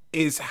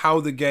is how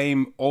the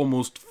game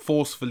almost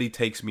forcefully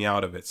takes me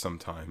out of it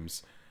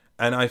sometimes.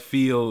 And I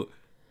feel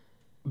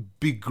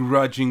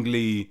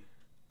begrudgingly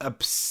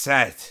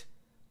upset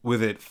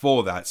with it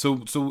for that.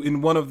 So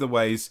in one of the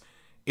ways,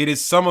 it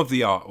is some of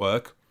the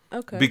artwork.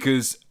 Okay.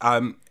 Because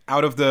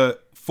out of the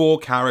 4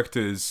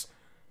 characters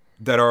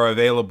that are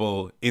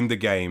available in the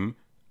game,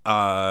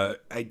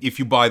 if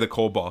you buy the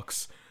core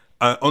box,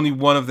 only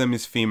one of them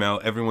is female,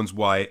 everyone's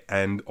white,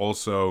 and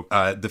also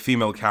the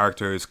female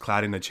character is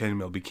clad in a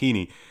chainmail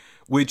bikini,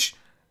 which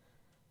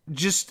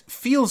just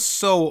feels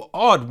so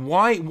odd.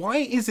 Why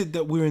is it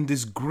that we're in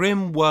this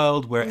grim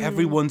world where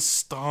everyone's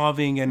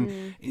starving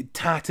and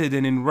tattered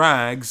and in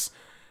rags?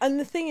 And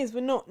the thing is,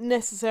 we're not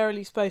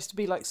necessarily supposed to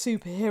be like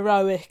super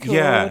heroic or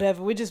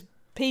whatever. We're just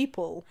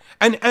people.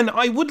 And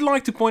I would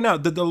like to point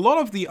out that a lot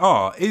of the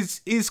art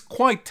is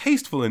quite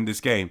tasteful in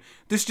this game.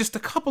 There's just a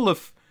couple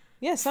of...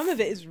 Yeah, some of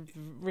it is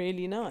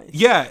really nice.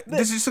 Yeah,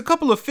 there's just a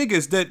couple of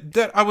figures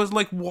that I was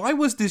like, why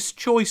was this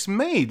choice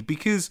made?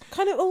 Because...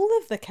 Kind of all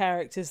of the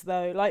characters,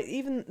 though. Like,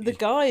 even the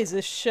guys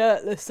are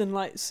shirtless and,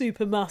 like,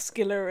 super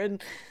muscular,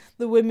 and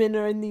the women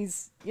are in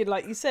these,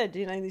 like you said,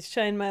 these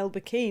chainmail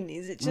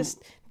bikinis. It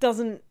just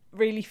doesn't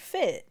really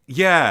fit.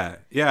 Yeah.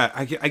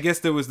 I guess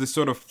there was this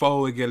sort of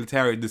faux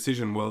egalitarian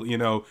decision.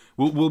 Well,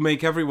 we'll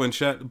make everyone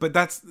shirt, but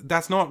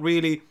that's not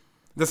really...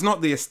 That's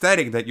not the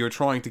aesthetic that you're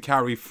trying to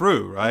carry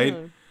through, right?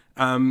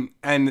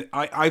 And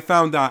I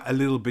found that a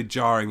little bit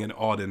jarring and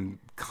odd and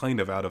kind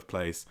of out of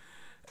place.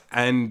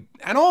 And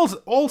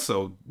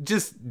also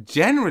just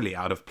generally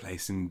out of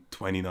place in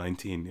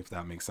 2019, if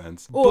that makes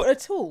sense. Or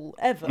at all,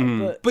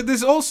 ever. But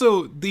there's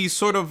also these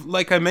sort of,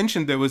 like I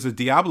mentioned, there was a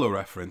Diablo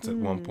reference at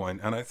one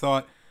point, and I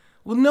thought,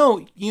 well,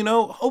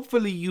 no,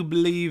 hopefully you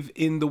believe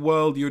in the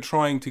world you're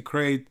trying to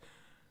create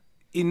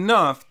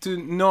enough to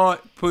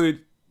not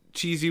put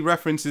cheesy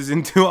references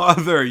into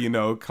other,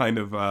 kind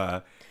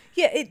of...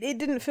 Yeah, it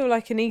didn't feel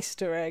like an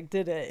Easter egg,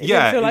 did it? It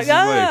didn't feel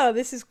like,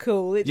 this is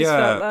cool. It just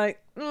felt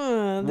like,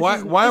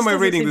 why am I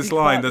reading this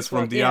line that's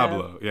from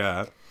Diablo?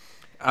 Yeah.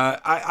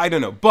 I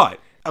don't know. But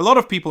a lot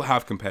of people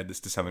have compared this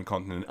to Seven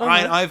Continent.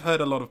 I've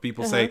heard a lot of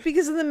people say...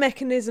 Because of the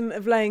mechanism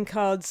of laying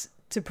cards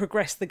to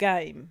progress the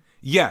game.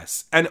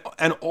 Yes. And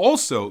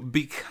also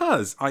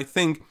because I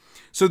think...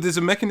 So there's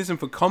a mechanism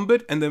for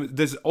combat, and then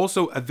there's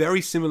also a very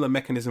similar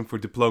mechanism for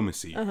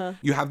diplomacy.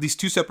 You have these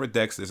two separate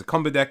decks. There's a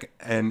combat deck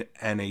and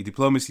a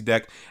diplomacy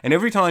deck. And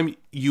every time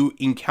you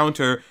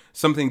encounter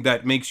something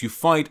that makes you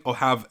fight or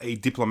have a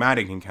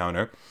diplomatic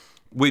encounter,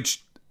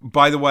 which,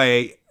 by the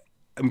way,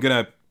 I'm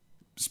going to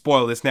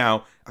spoil this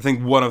now. I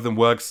think one of them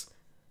works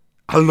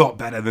a lot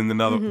better than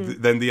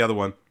the other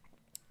one.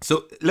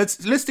 So let's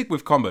stick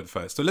with combat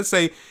first. So let's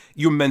say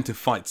you're meant to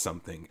fight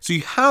something. So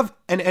you have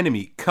an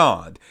enemy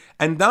card,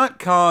 and that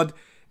card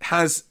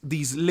has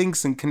these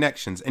links and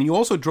connections. And you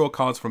also draw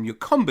cards from your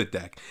combat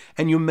deck,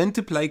 and you're meant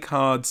to play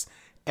cards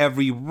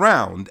every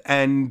round.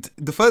 And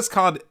the first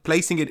card,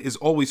 placing it is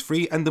always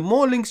free. And the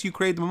more links you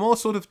create, the more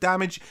sort of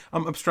damage,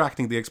 I'm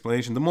abstracting the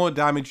explanation, the more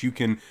damage you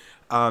can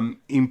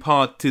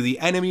impart to the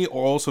enemy,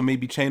 or also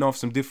maybe chain off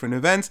some different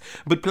events.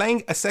 But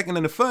playing a second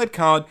and a third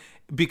card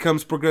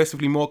becomes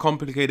progressively more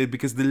complicated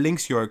because the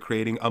links you are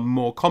creating are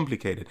more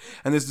complicated.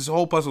 And there's this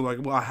whole puzzle like,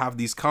 well, I have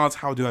these cards,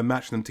 how do I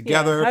match them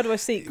together? Yeah, how do I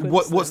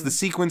sequence what's the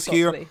sequence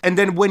properly here? And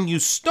then when you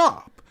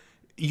stop,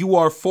 you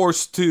are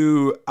forced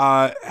to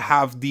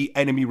have the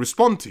enemy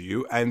respond to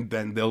you, and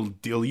then they'll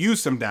deal you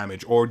some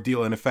damage or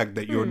deal an effect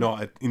that you're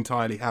not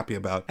entirely happy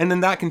about. And then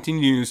that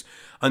continues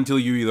until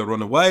you either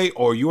run away,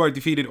 or you are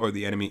defeated, or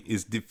the enemy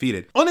is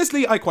defeated.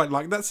 Honestly, I quite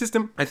like that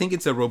system. I think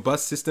it's a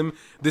robust system.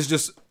 There's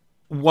just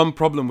one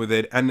problem with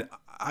it, and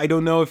I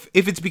don't know if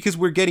it's because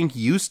we're getting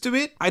used to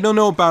it. I don't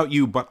know about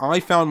you, but I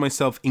found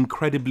myself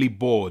incredibly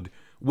bored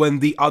when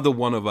the other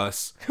one of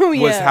us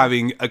was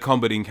having a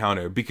combat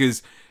encounter,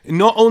 because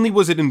not only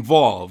was it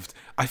involved,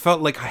 I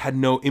felt like I had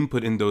no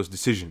input in those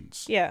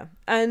decisions. Yeah,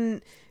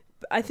 and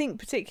I think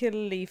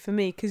particularly for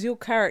me, because your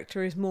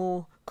character is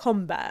more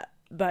combat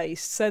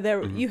based,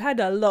 so you had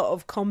a lot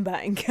of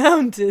combat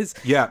encounters.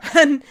 Yeah.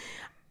 And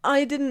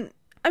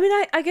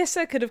I guess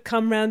I could have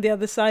come round the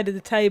other side of the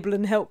table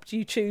and helped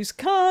you choose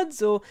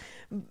cards,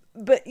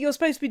 but you're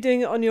supposed to be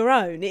doing it on your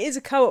own. It is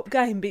a co-op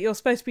game, but you're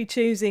supposed to be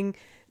choosing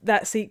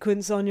that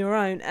sequence on your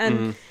own.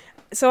 And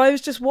so I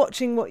was just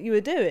watching what you were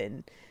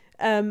doing.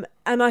 And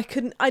I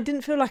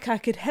didn't feel like I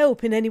could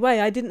help in any way.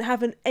 I didn't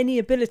have any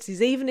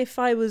abilities. Even if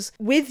I was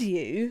with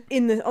you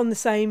on the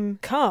same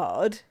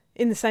card,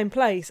 in the same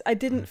place, I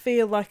didn't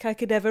feel like I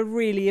could ever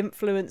really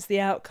influence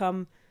the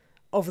outcome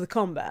of the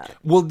combat.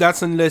 Well,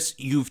 that's unless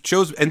you've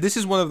chosen, and this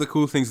is one of the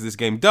cool things this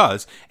game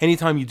does.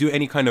 Anytime you do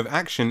any kind of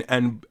action,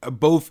 and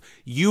both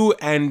you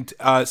and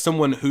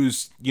someone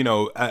who's,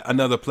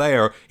 another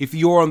player, if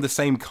you're on the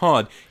same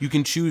card, you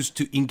can choose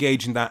to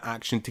engage in that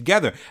action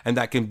together. And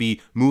that can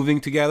be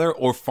moving together,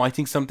 or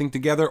fighting something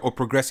together, or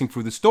progressing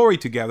through the story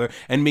together,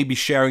 and maybe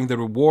sharing the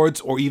rewards,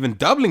 or even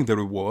doubling the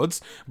rewards,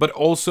 but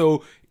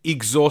also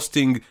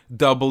exhausting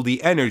double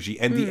the energy,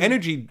 and the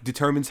energy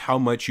determines how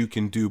much you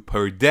can do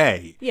per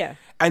day. Yeah.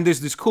 And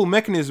there's this cool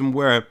mechanism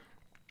where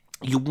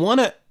you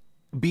want to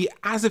be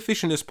as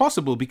efficient as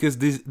possible, because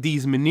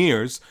these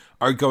Menhirs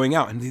are going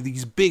out, and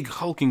these big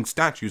hulking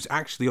statues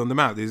actually on the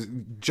map. There's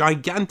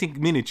gigantic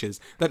miniatures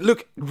that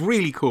look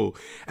really cool,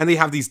 and they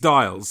have these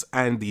dials,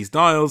 and these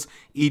dials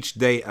each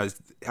day as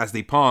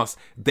they pass,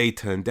 they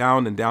turn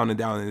down and down and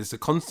down, and it's a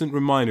constant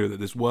reminder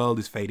that this world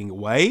is fading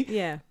away.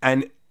 Yeah.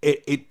 And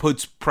it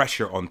puts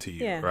pressure onto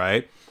you,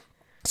 right?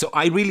 So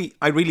I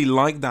really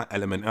like that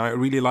element. I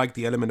really like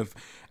the element of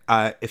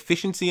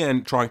efficiency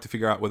and trying to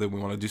figure out whether we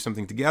want to do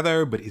something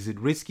together, but is it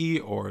risky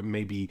or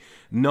maybe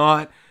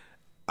not?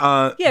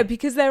 Yeah,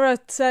 because there are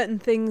certain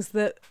things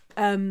that,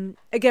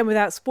 again,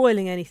 without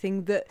spoiling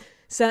anything, that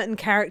certain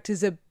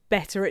characters are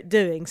better at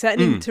doing,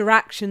 certain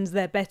interactions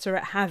they're better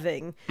at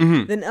having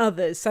than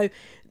others. So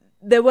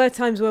there were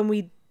times when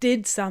we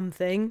did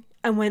something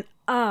and went,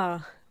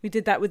 we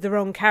did that with the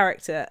wrong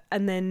character,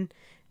 and then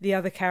the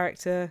other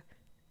character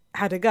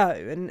had a go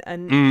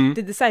and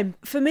did the same.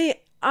 For me,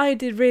 I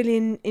did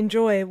really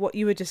enjoy what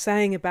you were just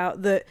saying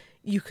about that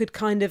you could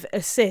kind of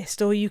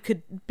assist, or you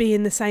could be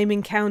in the same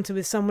encounter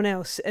with someone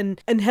else and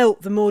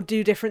help them or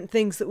do different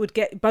things that would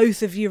get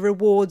both of you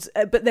rewards.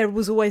 But there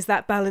was always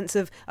that balance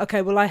of,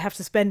 okay, well, I have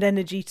to spend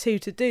energy too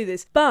to do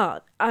this.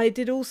 But I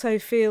did also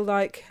feel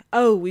like,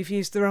 we've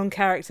used the wrong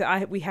character.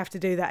 We have to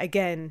do that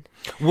again.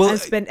 And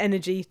spend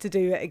energy to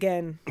do it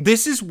again.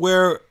 This is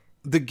where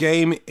the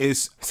game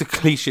is, it's a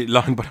cliche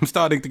line, but I'm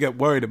starting to get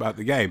worried about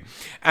the game.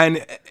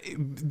 And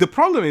the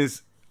problem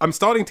is, I'm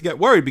starting to get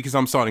worried because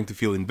I'm starting to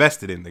feel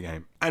invested in the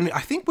game. And I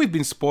think we've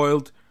been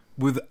spoiled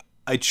with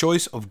a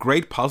choice of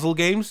great puzzle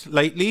games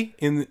lately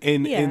in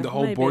the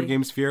whole board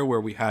game sphere, where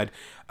we had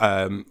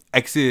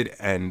Exit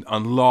and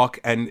Unlock,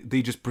 and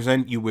they just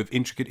present you with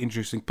intricate,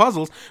 interesting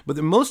puzzles. But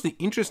they're mostly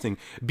interesting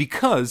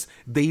because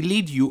they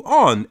lead you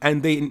on,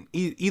 and they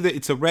either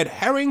it's a red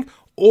herring,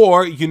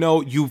 or,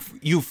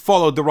 you've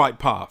followed the right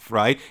path,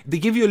 right? They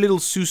give you a little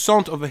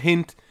soupçon of a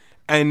hint,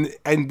 and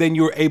then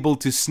you're able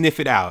to sniff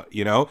it out,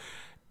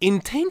 In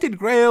Tainted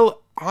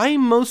Grail, I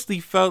mostly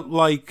felt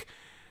like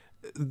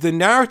the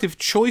narrative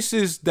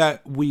choices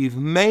that we've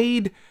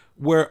made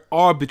were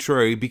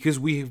arbitrary because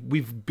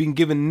we've been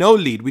given no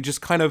lead. We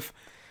just kind of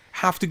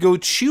have to go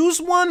choose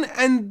one,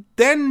 and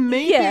then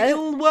maybe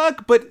it'll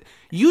work, but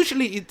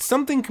usually it's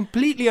something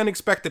completely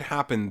unexpected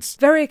happens.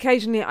 Very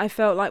occasionally I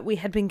felt like we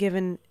had been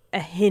given a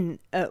hint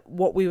at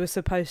what we were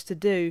supposed to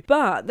do,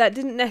 but that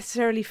didn't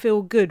necessarily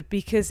feel good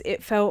because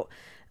it felt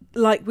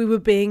like we were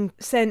being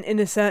sent in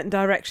a certain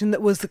direction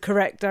that was the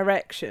correct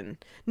direction.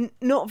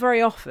 Not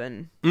very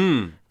often,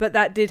 but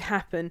that did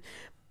happen.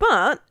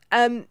 But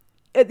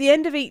at the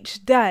end of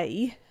each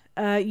day,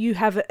 you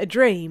have a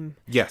dream.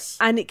 Yes.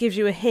 And it gives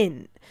you a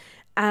hint.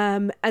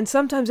 And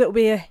sometimes it will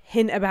be a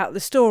hint about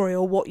the story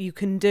or what you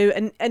can do,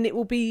 and it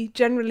will be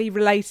generally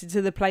related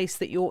to the place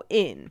that you're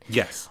in.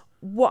 Yes.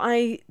 What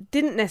I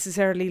didn't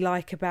necessarily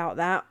like about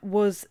that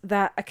was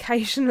that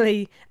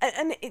occasionally,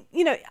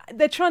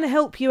 they're trying to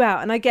help you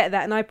out, and I get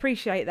that, and I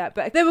appreciate that,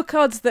 but there were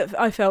cards that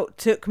I felt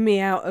took me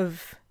out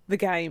of the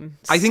game.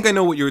 I think I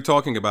know what you were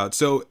talking about.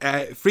 So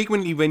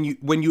frequently when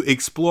you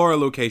explore a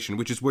location,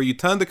 which is where you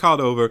turn the card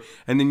over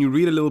and then you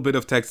read a little bit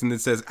of text and it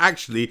says,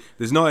 actually,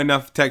 there's not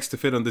enough text to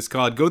fit on this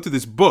card. Go to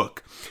this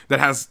book that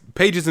has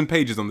pages and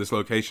pages on this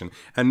location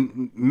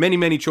and many,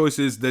 many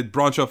choices that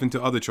branch off into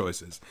other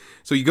choices.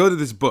 So you go to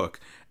this book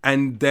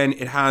and then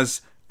it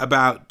has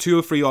about 2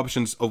 or 3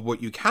 options of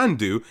what you can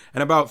do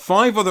and about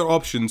 5 other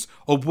options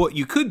of what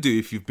you could do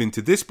if you've been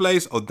to this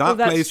place or that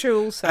place. That's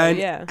true also,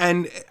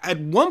 And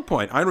at one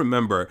point, I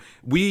remember,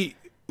 we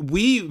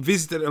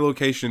visited a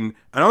location,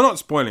 and I'm not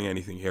spoiling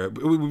anything here,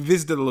 but we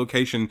visited a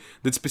location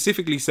that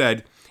specifically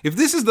said, if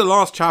this is the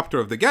last chapter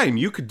of the game,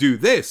 you could do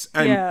this.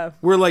 And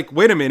we're like,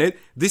 wait a minute,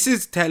 this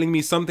is telling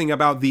me something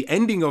about the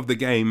ending of the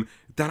game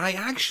that I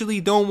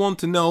actually don't want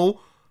to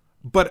know,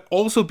 but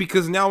also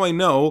because now I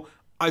know,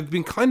 I've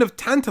been kind of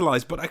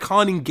tantalized, but I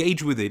can't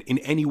engage with it in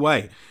any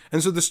way.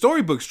 And so the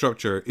storybook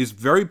structure is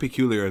very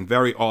peculiar and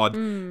very odd.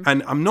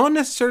 And I'm not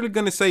necessarily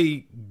going to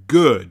say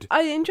good.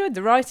 I enjoyed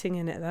the writing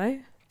in it, though.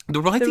 The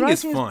writing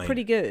is fine.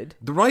 Pretty good.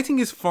 The writing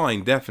is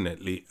fine,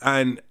 definitely.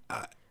 And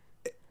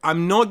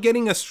I'm not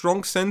getting a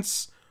strong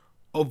sense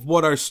of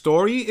what our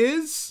story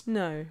is.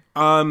 No.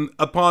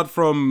 Apart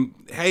from,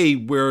 hey,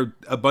 we're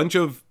a bunch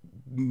of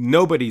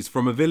nobodies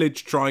from a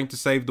village trying to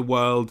save the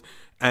world,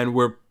 and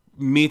we're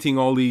meeting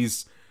all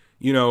these,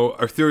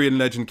 Arthurian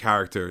legend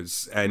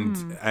characters,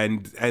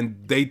 and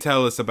they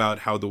tell us about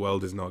how the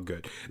world is not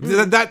good.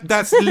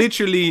 That's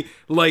literally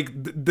like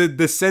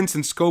the sense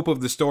and scope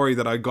of the story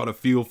that I got a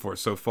feel for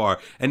so far.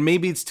 And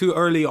maybe it's too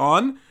early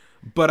on,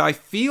 but I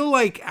feel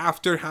like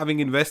after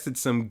having invested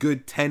some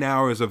good 10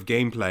 hours of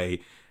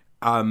gameplay,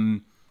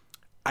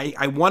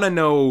 I want to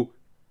know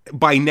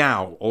by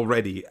now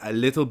already a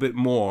little bit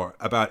more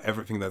about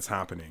everything that's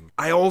happening.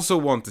 I also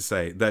want to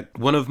say that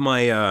one of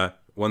my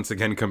once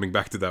again coming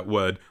back to that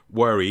word,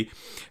 worry,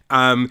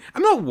 I'm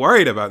not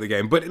worried about the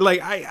game, but like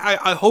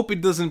I hope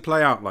it doesn't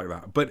play out like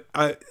that. But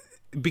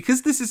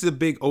because this is a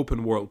big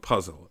open world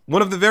puzzle,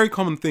 one of the very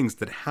common things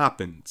that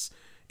happens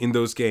in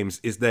those games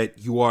is that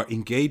you are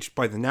engaged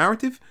by the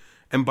narrative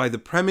and by the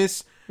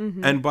premise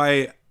and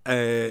by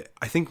I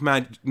think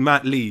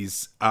Matt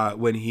Lees,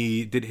 when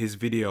he did his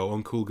video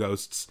on Cool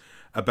Ghosts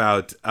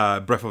about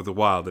Breath of the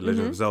Wild, the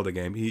Legend of Zelda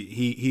game,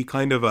 he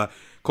kind of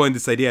coined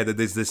this idea that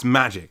there's this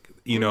magic,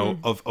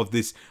 of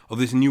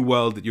this new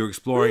world that you're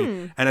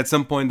exploring, and at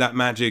some point that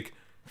magic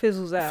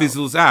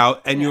fizzles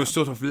out, and Yeah. you're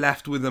sort of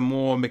left with a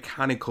more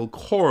mechanical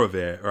core of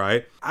it,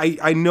 right?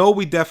 I know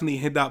we definitely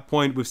hit that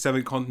point with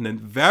Seventh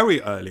Continent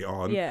very early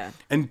on, Yeah.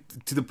 and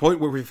to the point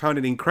where we found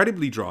it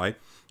incredibly dry,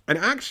 and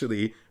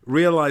actually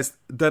realized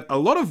that a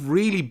lot of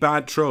really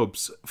bad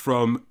tropes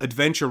from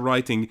adventure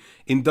writing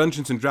in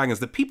Dungeons and Dragons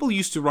that people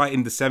used to write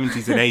in the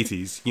 70s and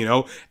 80s, you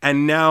know,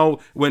 and now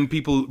when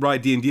people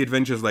write D&D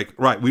adventures, like,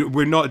 right,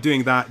 we're not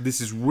doing that.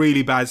 This is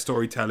really bad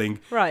storytelling.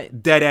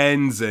 Right. Dead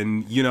ends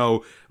and, you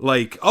know,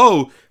 like,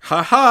 oh,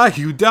 haha,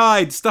 you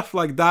died, stuff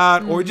like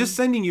that, or just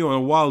sending you on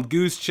a wild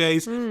goose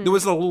chase. There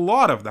was a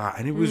lot of that,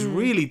 and it was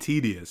really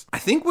tedious. I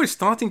think we're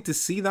starting to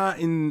see that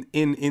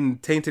in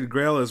Tainted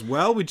Grail as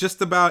well. We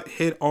just about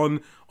hit on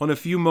a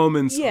few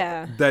moments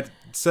Yeah. that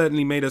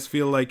certainly made us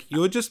feel like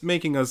you're just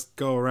making us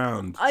go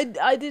around.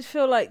 I did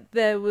feel like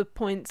there were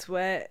points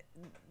where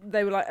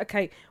they were like,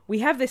 okay, we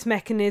have this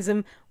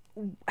mechanism.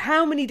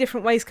 How many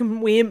different ways can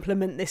we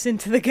implement this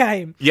into the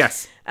game?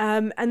 Yes.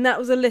 And that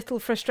was a little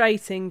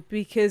frustrating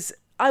because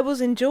I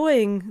was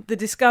enjoying the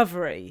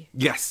discovery.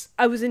 Yes.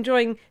 I was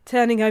enjoying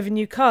turning over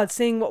new cards,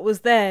 seeing what was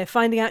there,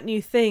 finding out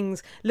new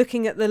things,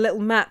 looking at the little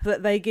map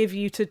that they give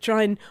you to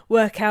try and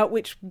work out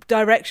which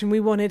direction we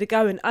wanted to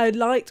go in. I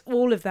liked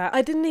all of that.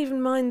 I didn't even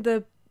mind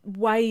the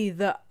way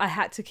that I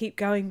had to keep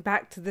going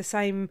back to the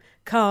same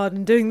card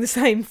and doing the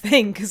same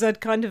thing because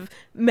I'd kind of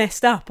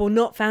messed up or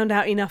not found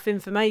out enough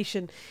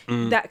information.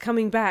 That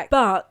coming back.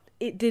 But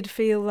it did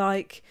feel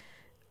like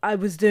I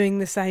was doing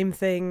the same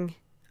thing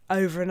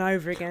over and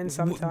over again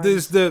sometimes.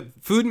 There's the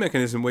food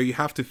mechanism where you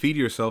have to feed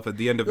yourself at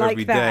the end of Like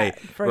every that,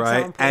 day, for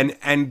right? example.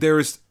 And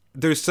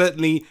there's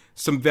certainly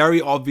some very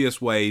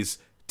obvious ways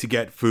to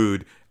get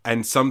food,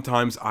 and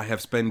sometimes I have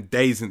spent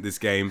days in this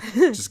game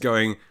just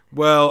going,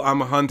 well,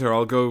 I'm a hunter,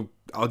 I'll go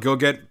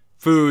get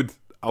food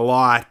a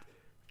lot.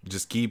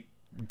 Just keep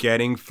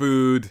getting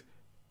food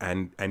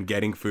and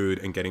getting food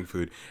and getting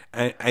food.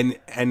 And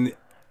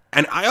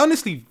I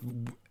honestly,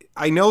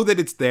 I know that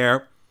it's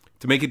there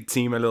to make it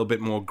seem a little bit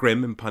more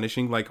grim and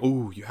punishing, like,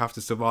 oh, you have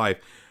to survive.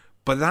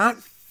 But that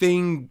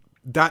thing,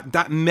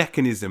 that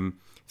mechanism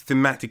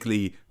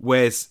thematically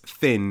wears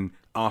thin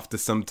after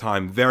some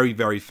time, very,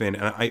 very thin.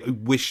 And I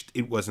wished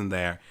it wasn't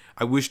there.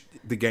 I wished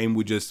the game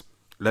would just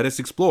let us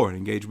explore and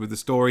engage with the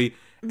story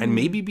and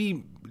maybe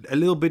be a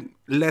little bit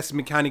less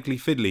mechanically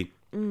fiddly.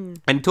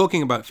 And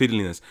talking about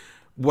fiddliness,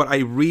 what I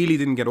really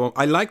didn't get on,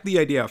 I like the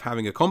idea of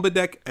having a combat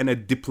deck and a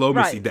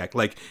diplomacy Right. deck.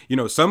 Like, you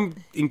know, some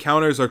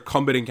encounters are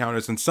combat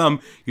encounters and some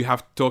you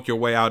have to talk your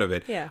way out of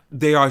it. Yeah.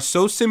 They are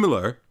so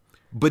similar,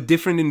 but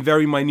different in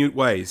very minute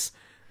ways.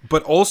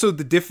 But also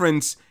the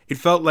difference, it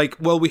felt like,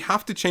 well, we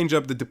have to change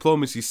up the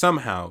diplomacy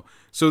somehow.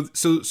 So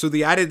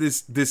they added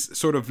this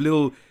sort of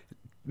little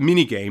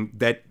mini game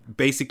that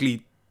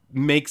basically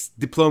makes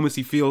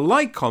diplomacy feel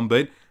like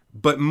combat,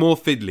 but more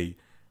fiddly.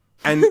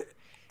 And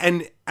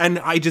and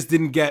I just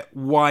didn't get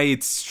why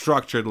it's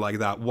structured like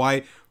that.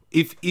 Why,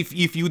 if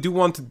you do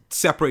want to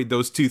separate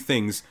those two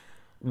things,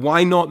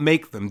 why not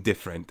make them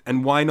different?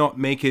 And why not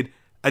make it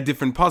a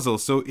different puzzle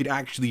so it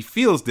actually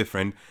feels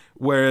different?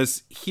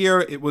 Whereas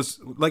here it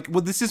was like,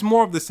 well, this is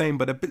more of the same,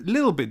 but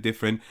little bit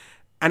different.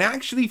 And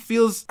actually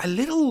feels a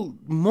little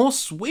more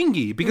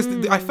swingy because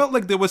I felt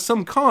like there was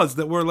some cards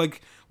that were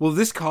like, well,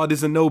 this card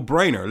is a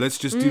no-brainer. Let's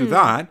just do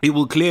that. It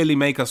will clearly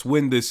make us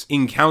win this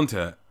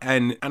encounter.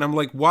 And I'm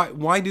like,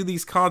 why do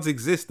these cards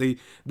exist? They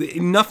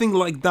nothing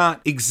like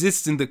that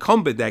exists in the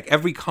combat deck.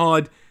 Every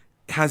card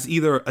has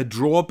either a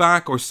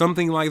drawback or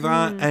something like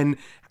that.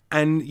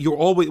 And you're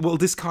always, well,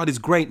 this card is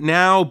great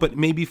now, but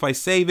maybe if I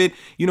save it,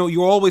 you know,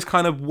 you're always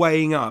kind of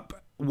weighing up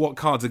what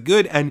cards are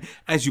good, and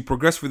as you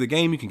progress through the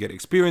game you can get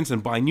experience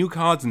and buy new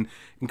cards and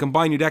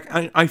combine your deck.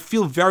 I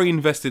feel very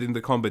invested in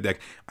the combat deck.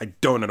 I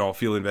don't at all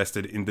feel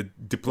invested in the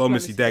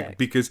diplomacy deck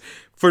because,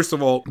 first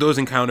of all, those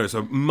encounters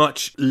are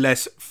much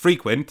less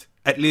frequent,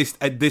 at least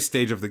at this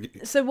stage of the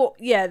game. So what?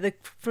 Yeah,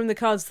 from the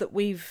cards that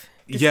we've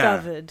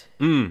discovered,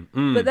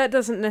 but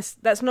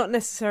that's not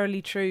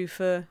necessarily true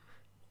for,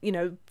 you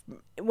know,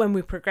 when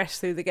we progress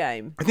through the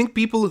game. I think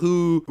people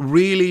who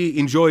really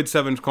enjoyed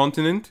Seventh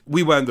Continent,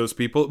 we weren't those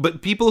people,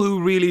 but people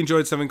who really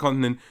enjoyed Seventh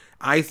Continent,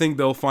 I think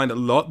they'll find a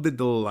lot that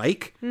they'll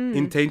like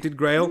in Tainted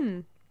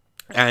Grail.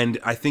 And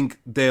I think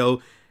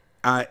they'll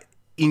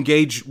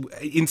engage,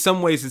 in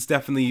some ways it's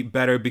definitely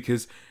better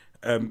because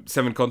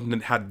Seventh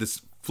Continent had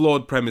this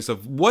flawed premise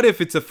of, what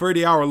if it's a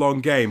 30-hour long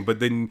game, but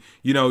then,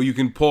 you know, you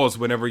can pause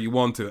whenever you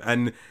want to.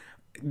 And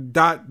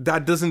that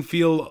doesn't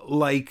feel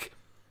like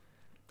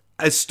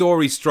a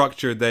story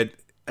structure that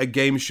a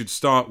game should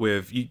start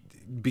with,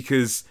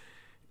 because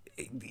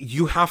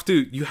you have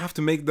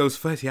to make those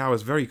 30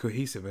 hours very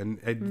cohesive, and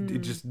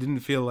it just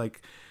didn't feel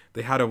like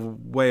they had a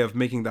way of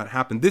making that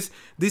happen. This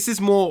is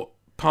more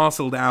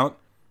parceled out,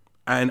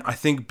 and I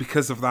think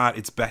because of that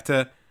it's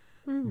better.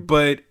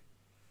 But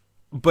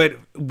But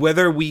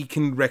whether we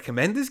can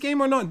recommend this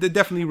game or not, it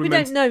definitely We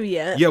remains. don't know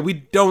yet. Yeah, we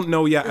don't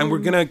know yet, and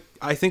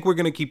I think we're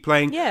gonna keep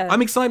playing. Yeah.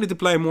 I'm excited to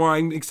play more.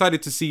 I'm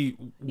excited to see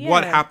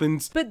what Yeah.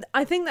 happens. But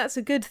I think that's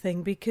a good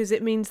thing because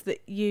it means that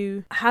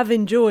you have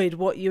enjoyed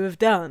what you have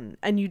done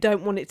and you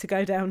don't want it to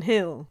go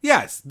downhill.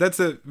 Yes,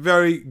 that's a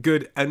very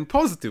good and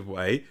positive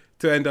way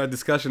to end our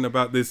discussion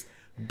about this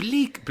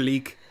bleak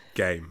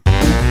game.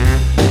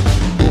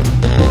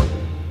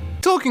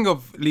 Talking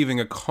of leaving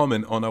a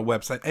comment on our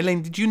website,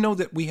 Elaine, did you know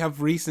that we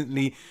have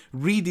recently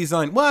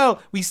redesigned?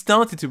 Well, we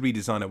started to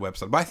redesign our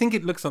website, but I think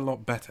it looks a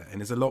lot better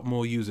and is a lot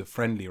more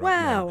user-friendly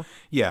right now. Wow.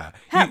 Yeah.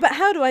 But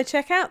how do I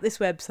check out this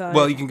website?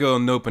 Well, you can go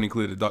on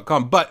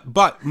nopunincluded.com.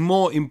 But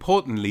more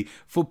importantly,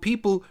 for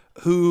people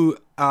who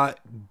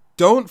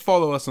don't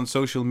follow us on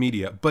social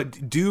media,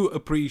 but do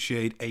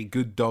appreciate a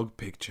good dog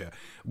picture,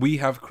 we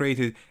have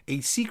created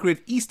a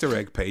secret Easter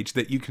egg page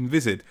that you can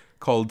visit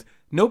called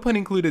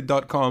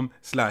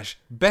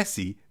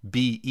nopunincluded.com/Bessie,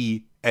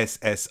 Bessie,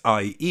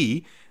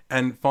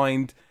 and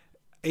find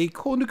a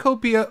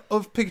cornucopia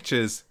of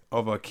pictures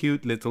of our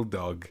cute little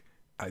dog.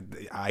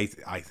 I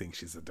think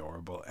she's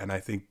adorable, and I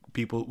think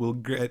people will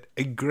get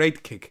a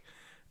great kick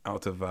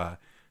out of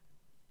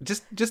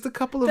just a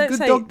couple of good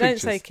dog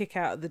pictures. Don't say kick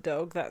out of the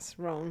dog. That's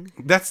wrong.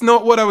 That's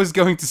not what I was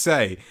going to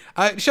say.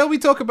 Shall we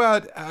talk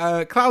about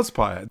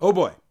Cloudspire? Oh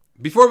boy.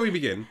 Before we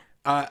begin,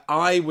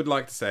 I would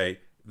like to say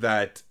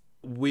that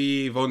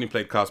we've only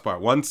played Cloudspire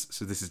once,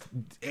 so this is,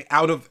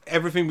 out of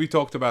everything we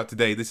talked about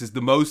today, this is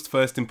the most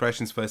first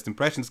impressions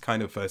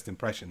kind of first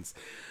impressions.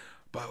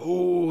 But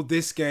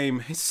this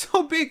game is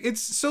so big,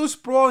 it's so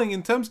sprawling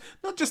in terms,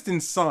 not just in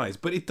size,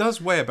 but it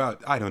does weigh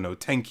about,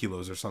 10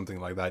 kilos or something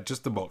like that,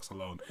 just the box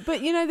alone.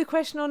 But you know, the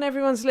question on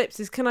everyone's lips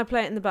is, can I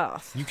play it in the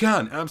bath? You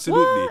can,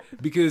 absolutely.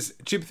 What? Because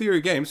Chip Theory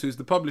Games, who's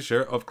the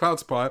publisher of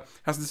Cloudspire,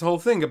 has this whole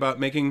thing about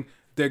making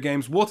their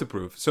games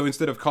waterproof. So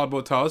instead of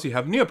cardboard tiles, you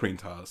have neoprene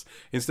tiles.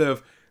 Instead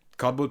of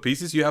cardboard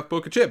pieces, you have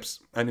poker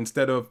chips. And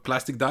instead of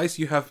plastic dice,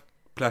 you have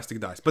plastic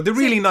dice. But they're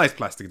really nice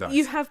plastic dice.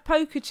 You have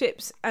poker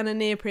chips and a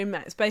neoprene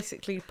mat. It's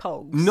basically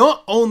pogs.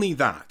 Not only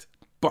that,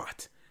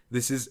 but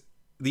this is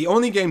the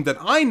only game that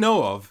I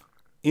know of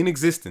in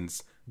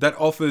existence that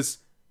offers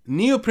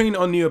neoprene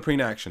on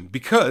neoprene action.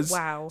 Because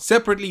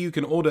separately you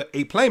can order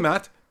a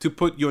playmat to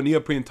put your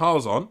neoprene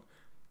tiles on.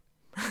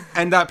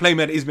 And that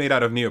playmat is made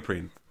out of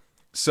neoprene.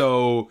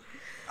 So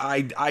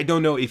I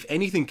don't know if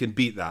anything can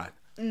beat that.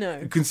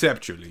 No.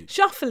 Conceptually.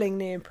 Shuffling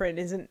neoprene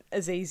isn't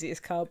as easy as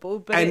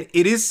cardboard. But and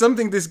it is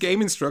something this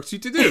game instructs you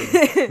to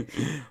do.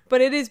 But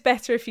it is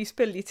better if you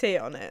spill your tea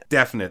on it.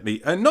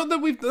 Definitely. And not that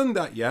we've done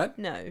that yet.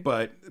 No.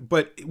 But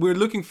we're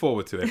looking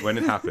forward to it when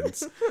it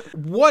happens.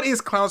 What is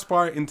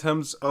Cloudspire in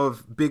terms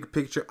of big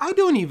picture? I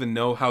don't even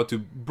know how to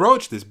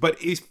broach this. But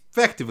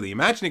effectively,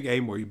 imagine a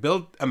game where you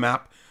build a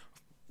map,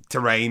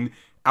 terrain,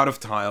 out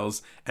of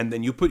tiles, and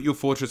then you put your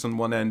fortress on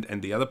one end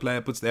and the other player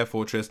puts their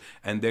fortress,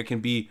 and there can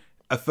be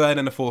a third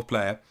and a fourth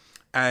player,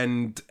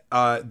 and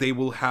they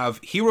will have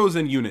heroes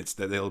and units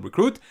that they'll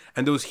recruit,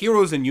 and those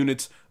heroes and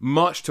units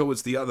march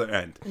towards the other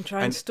end and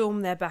try and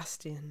storm their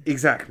bastion.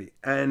 Exactly.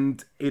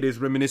 And it is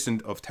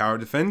reminiscent of tower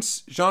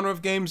defense genre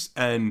of games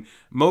and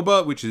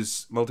MOBA, which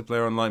is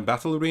multiplayer online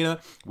battle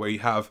arena, where you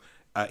have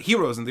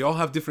heroes and they all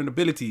have different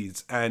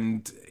abilities,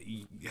 and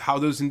how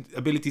those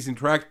abilities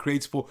interact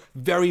creates for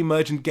very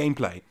emergent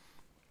gameplay.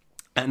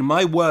 And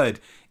my word,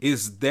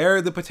 is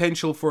there the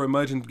potential for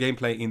emergent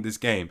gameplay in this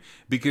game?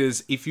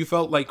 Because if you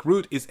felt like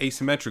Root is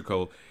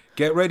asymmetrical,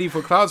 get ready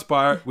for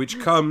Cloudspire, which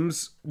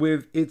comes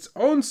with its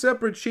own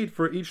separate sheet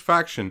for each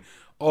faction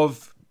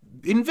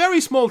in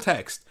very small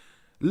text,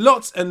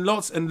 lots and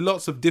lots and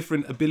lots of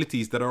different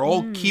abilities that are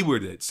all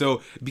keyworded.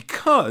 So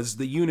because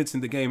the units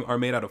in the game are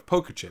made out of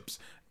poker chips,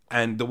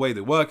 and the way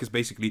they work is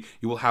basically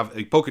you will have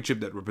a poker chip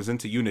that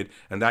represents a unit,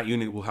 and that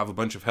unit will have a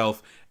bunch of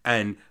health,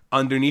 and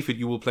underneath it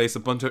you will place a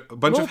bunch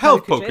of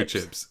health poker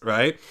chips,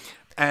 right?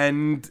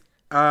 And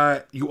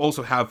you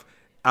also have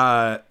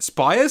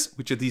spires,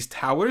 which are these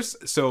towers.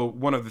 So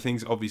one of the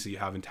things obviously you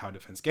have in tower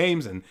defense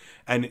games and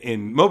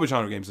in MOBA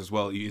genre games as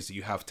well is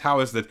you have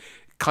towers that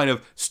kind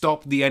of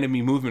stop the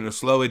enemy movement or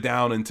slow it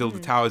down until the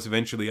towers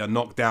eventually are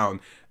knocked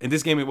down. In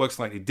this game it works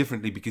slightly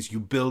differently because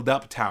you build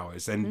up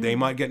towers and they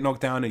might get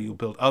knocked down and you'll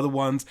build other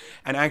ones.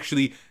 And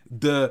actually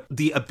the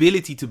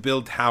ability to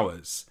build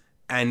towers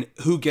and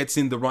who gets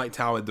in the right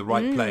tower at the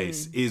right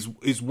place is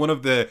one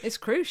of the... It's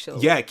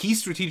crucial. Yeah, key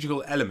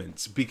strategical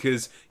elements,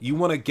 because you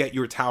want to get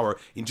your tower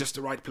in just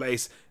the right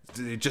place.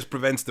 It just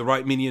prevents the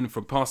right minion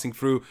from passing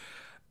through.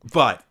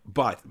 But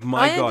my God...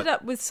 I ended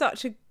up with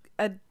such a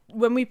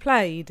when we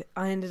played,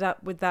 I ended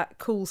up with that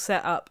cool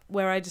setup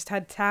where I just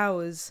had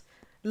towers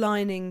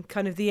lining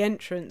kind of the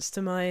entrance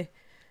to my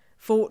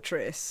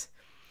fortress.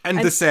 And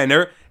the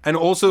center, and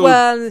also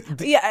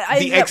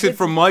the exit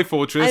from my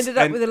fortress. I ended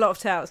up with a lot of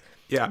towers.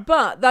 Yeah.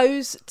 But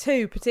those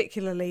two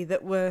particularly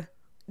that were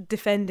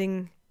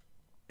defending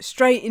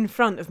straight in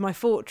front of my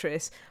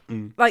fortress,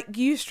 like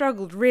you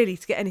struggled really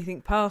to get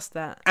anything past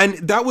that.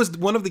 And that was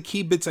one of the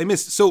key bits I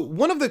missed. So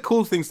one of the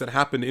cool things that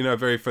happened in our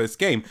very first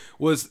game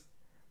was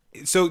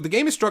So the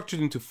game is structured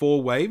into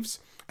 4 waves.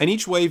 And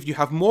each wave, you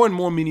have more and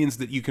more minions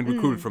that you can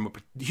recruit from a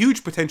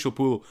huge potential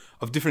pool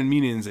of different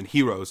minions and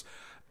heroes.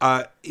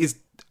 I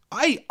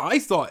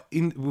thought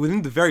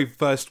within the very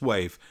first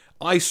wave,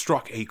 I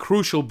struck a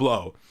crucial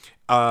blow.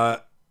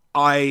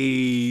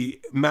 I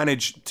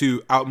managed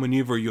to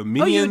outmaneuver your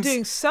minions. Oh, you were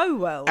doing so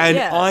well. And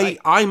yeah,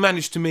 I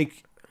managed to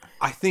make,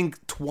 I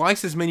think,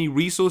 twice as many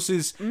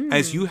resources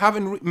as you have.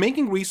 And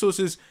making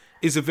resources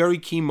is a very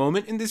key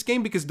moment in this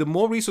game, because the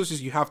more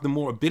resources you have, the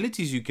more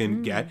abilities you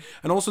can get,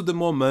 and also the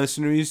more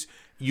mercenaries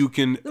you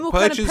can the more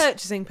purchase. kind of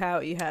purchasing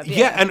power you have.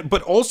 Yeah,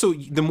 but also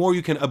the more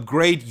you can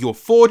upgrade your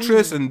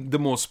fortress, and the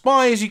more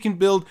spies you can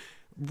build.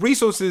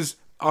 Resources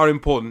are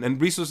important,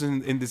 and resources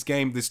in this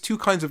game, there's 2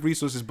 kinds of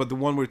resources, but the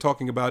one we're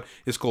talking about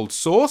is called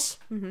source,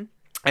 and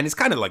it's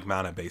kind of like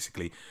mana,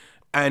 basically.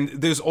 And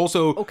there's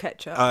also... Or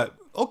ketchup.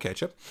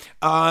 Ketchup.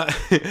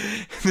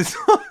 There's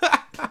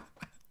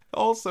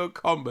also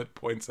combat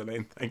points,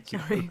 Elaine. Thank you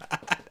for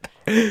that.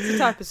 It's a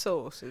type of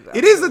sauce.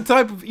 It is a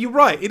type of... You're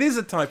right. It is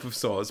a type of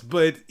sauce,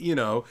 but,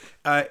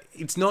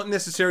 it's not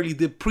necessarily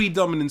the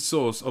predominant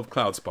source of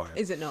Cloudspire.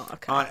 Is it not?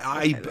 Okay.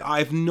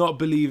 I've not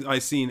believed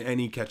I've seen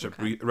any ketchup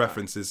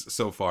references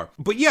so far.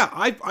 But yeah,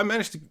 I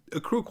managed to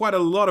accrue quite a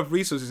lot of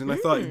resources, and I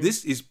thought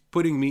this is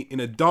putting me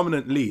in a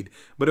dominant lead.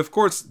 But of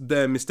course,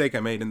 the mistake I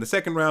made in the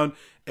second round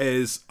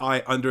is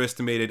I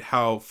underestimated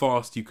how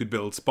fast you could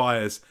build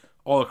spires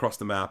all across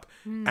the map,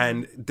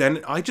 and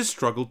then I just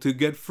struggled to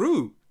get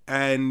through.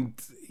 And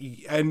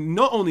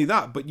not only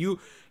that, but you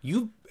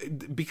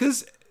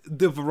because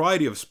the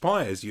variety of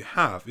spires you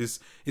have is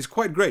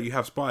quite great. You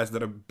have spires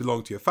that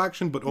belong to your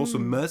faction, but also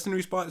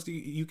mercenary spires that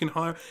you can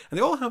hire, and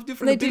they all have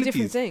different abilities. Do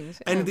different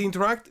things, and they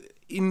interact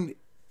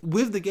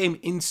with the game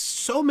in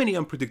so many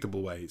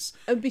unpredictable ways.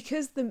 And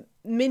because the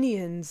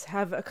minions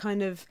have a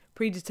kind of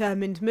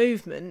predetermined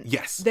movement,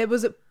 yes, there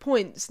was at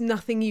points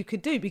nothing you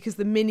could do, because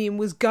the minion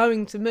was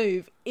going to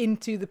move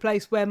into the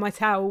place where my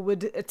tower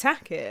would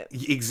attack it.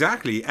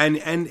 Exactly, and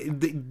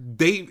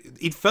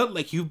it felt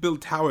like you built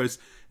towers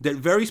that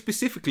very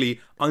specifically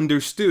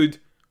understood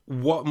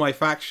what my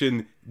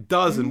faction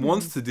does and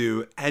wants to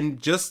do, and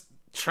just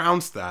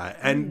trounced that.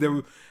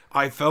 And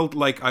I felt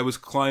like I was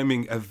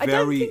climbing a very... I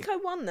don't think I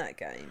won that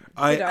game.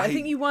 I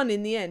think you won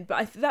in the end,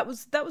 but that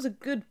was a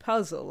good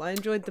puzzle. I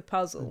enjoyed the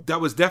puzzle. That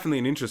was definitely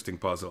an interesting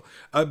puzzle.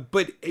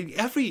 But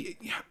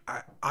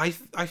I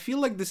feel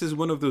like this is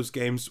one of those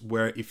games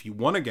where if you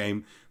want a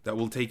game that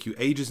will take you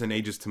ages and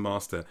ages to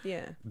master,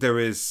 there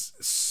is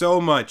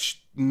so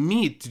much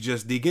meat to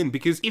just dig in.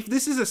 Because if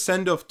this is a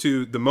send-off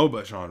to the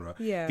MOBA genre,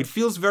 it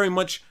feels very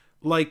much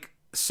like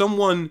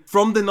someone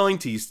from the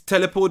 90s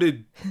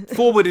teleported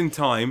forward in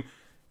time,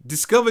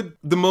 discovered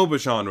the MOBA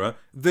genre,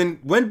 then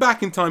went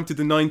back in time to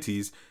the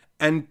 90s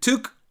and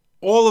took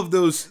all of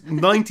those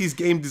 90s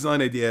game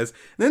design ideas,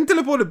 then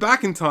teleported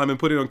back in time and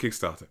put it on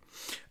Kickstarter.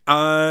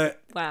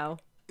 Wow.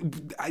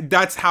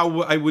 That's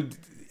how I would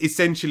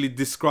essentially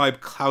describe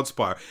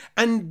Cloudspire.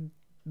 And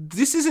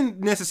this isn't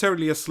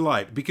necessarily a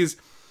slight, because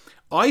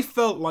I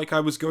felt like I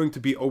was going to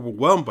be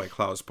overwhelmed by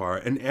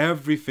Cloudspire and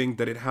everything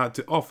that it had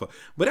to offer.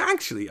 But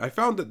actually, I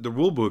found that the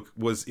rulebook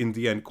was, in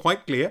the end,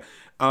 quite clear.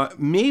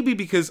 Maybe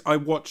because I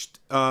watched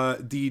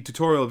the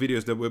tutorial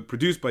videos that were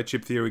produced by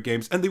Chip Theory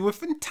Games, and they were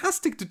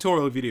fantastic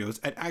tutorial videos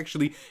at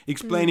actually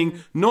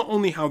explaining not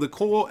only how the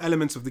core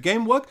elements of the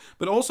game work,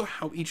 but also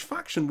how each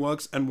faction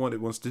works and what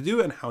it wants to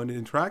do and how it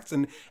interacts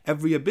and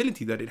every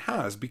ability that it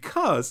has.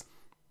 Because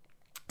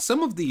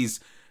some of these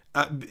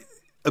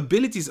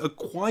abilities are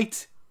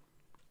quite...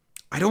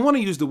 I don't want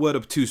to use the word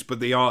obtuse, but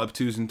they are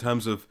obtuse in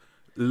terms of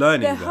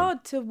learning They're them.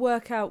 hard to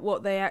work out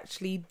what they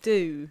actually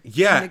do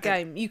in the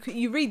game.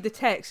 You read the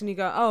text and you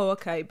go, oh,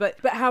 okay, but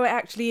how it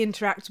actually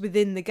interacts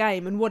within the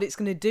game and what it's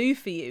going to do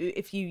for you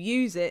if you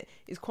use it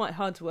is quite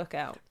hard to work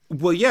out.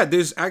 Well, yeah,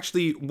 there's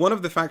actually one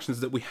of the factions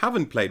that we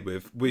haven't played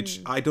with, which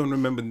I don't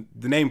remember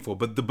the name for,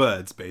 but the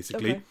birds,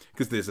 basically,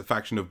 because there's a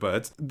faction of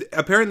birds.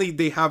 Apparently,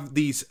 they have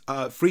these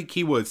free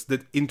keywords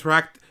that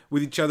interact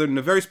with each other in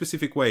a very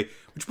specific way,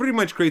 which pretty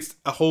much creates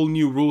a whole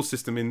new rule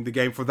system in the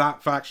game for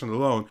that faction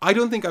alone. I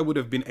don't think I would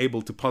have been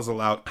able to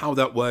puzzle out how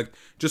that worked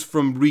just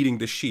from reading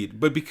the sheet.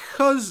 But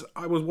because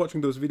I was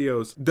watching those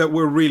videos that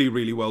were really,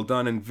 really well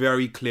done and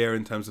very clear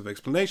in terms of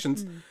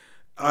explanations,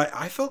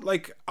 I felt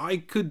like I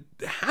could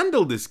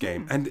handle this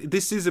game. And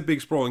this is a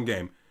big sprawling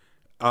game.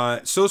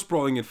 So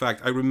sprawling, in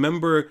fact, I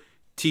remember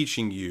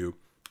teaching you,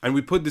 and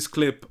we put this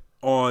clip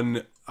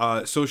on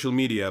social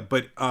media,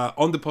 but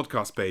on the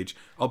podcast page,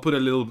 I'll put a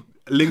little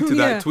link to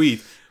that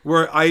tweet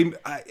where I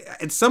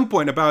at some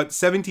point, about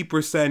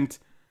 70%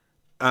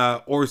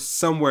 or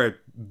somewhere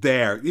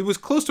there, it was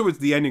close towards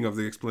the ending of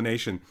the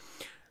explanation,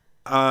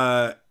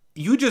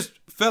 you just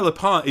fell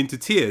apart into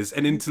tears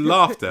and into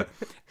laughter,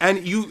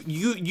 and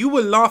you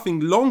were laughing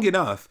long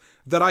enough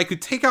that I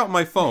could take out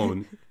my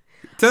phone,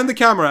 turn the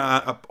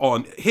camera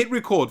on, hit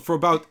record for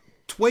about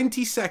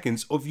 20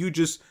 seconds of you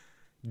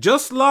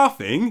just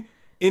laughing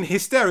in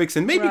hysterics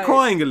and maybe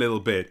crying a little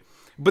bit.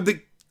 But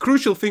the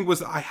crucial thing was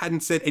that I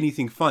hadn't said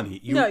anything funny.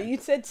 No, you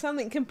said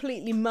something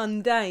completely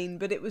mundane,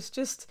 but it was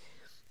just...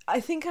 I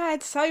think I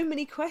had so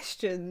many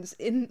questions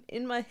in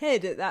my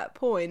head at that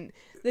point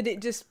that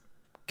it just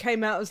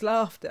came out as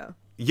laughter.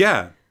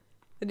 Yeah.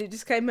 And it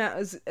just came out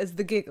as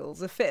the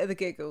giggles, a fit of the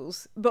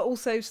giggles, but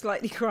also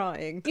slightly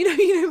crying. You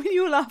know when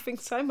you're laughing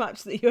so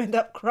much that you end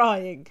up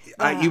crying.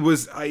 It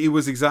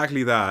was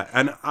exactly that.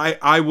 And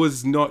I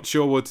was not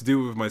sure what to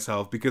do with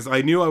myself because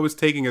I knew I was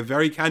taking a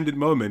very candid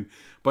moment,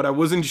 but I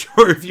wasn't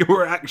sure if you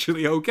were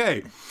actually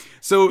okay.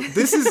 So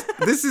this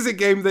is a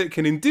game that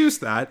can induce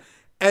that.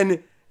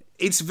 And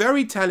it's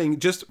very telling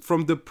just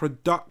from the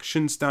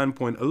production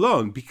standpoint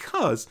alone,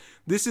 because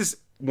this is,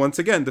 once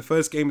again, the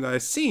first game that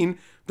I've seen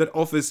that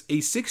offers a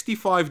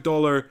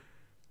 $65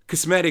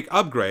 cosmetic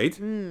upgrade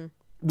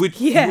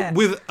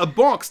with a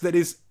box that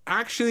is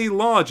actually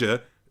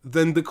larger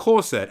than the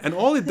core set. And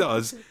all it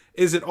does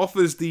is it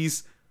offers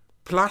these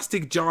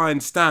plastic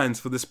giant stands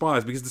for the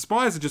spires, because the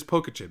spires are just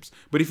poker chips.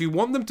 But if you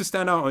want them to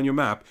stand out on your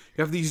map,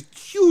 you have these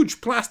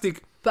huge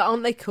plastic... But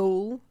aren't they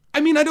cool?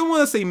 I mean, I don't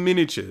want to say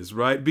miniatures,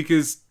 right?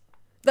 Because...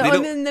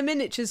 I mean, the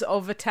miniatures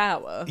of a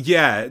tower.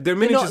 Yeah, they're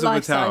miniatures not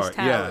of a tower.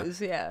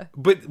 Towers, yeah.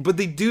 But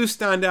they do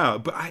stand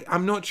out. But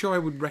I'm not sure I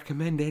would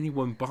recommend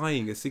anyone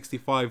buying a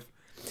 65.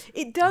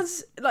 It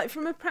does, like,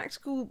 from a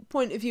practical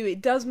point of view,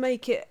 it does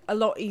make it a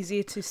lot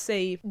easier to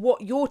see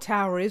what your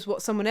tower is,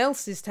 what someone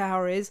else's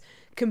tower is,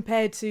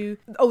 compared to,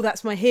 oh,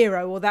 that's my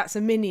hero, or that's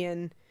a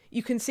minion.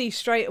 You can see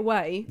straight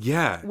away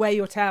where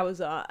your towers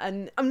are.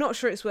 And I'm not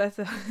sure it's worth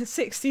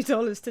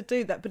 $60 to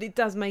do that, but it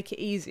does make it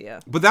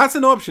easier. But that's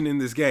an option in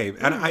this game.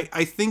 And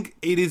I think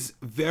it is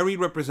very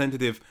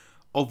representative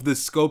of the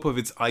scope of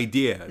its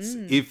ideas.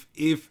 If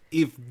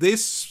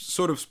this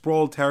sort of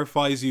sprawl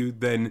terrifies you,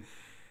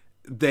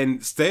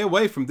 then stay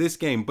away from this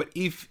game. But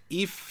if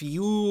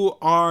you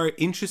are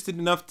interested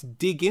enough to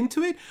dig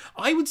into it,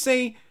 I would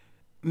say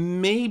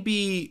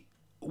maybe...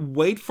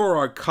 wait for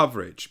our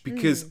coverage,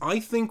 because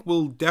I think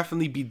we'll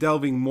definitely be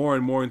delving more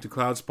and more into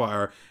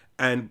Cloudspire,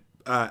 and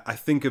I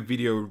think a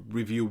video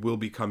review will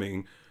be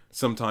coming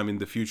sometime in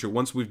the future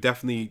once we've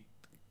definitely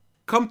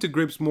come to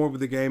grips more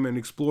with the game and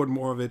explored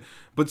more of it.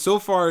 But so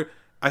far,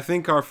 I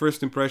think our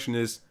first impression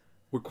is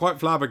we're quite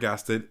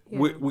flabbergasted,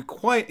 we're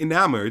quite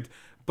enamored,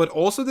 but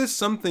also there's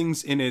some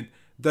things in it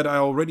that I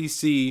already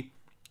see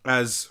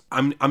as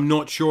I'm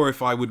not sure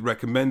if I would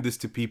recommend this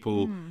to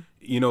people,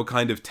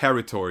 kind of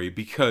territory,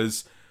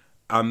 because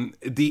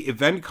the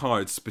event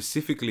cards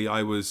specifically,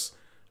 I was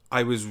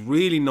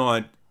really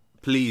not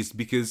pleased,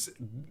 because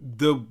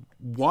the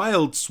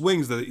wild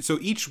swings so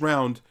each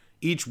round,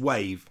 each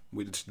wave,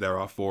 which there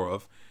are 4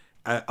 of,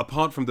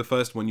 apart from the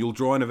first one, you'll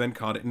draw an event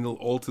card and it'll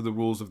alter the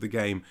rules of the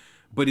game,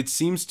 but it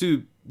seems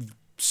to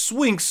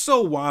swing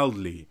so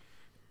wildly,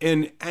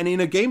 and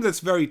in a game that's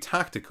very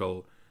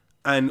tactical.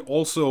 And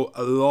also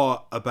a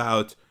lot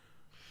about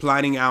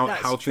planning out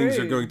how things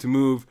are going to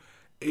move.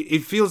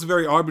 It feels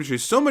very arbitrary,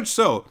 so much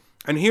so.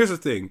 And here's the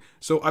thing.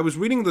 So I was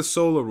reading the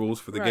solo rules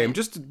for the game,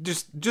 just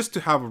to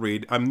have a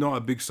read. I'm not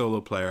a big solo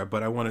player,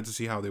 but I wanted to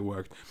see how they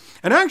worked.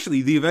 And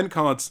actually, the event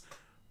cards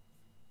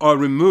are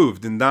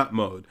removed in that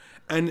mode.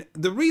 And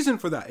the reason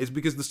for that is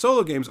because the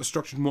solo games are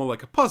structured more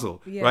like a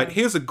puzzle, right?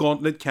 Here's a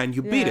gauntlet, can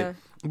you beat it?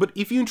 But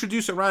if you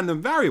introduce a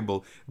random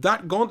variable,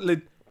 that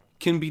gauntlet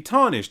can be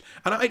tarnished.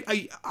 And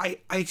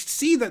I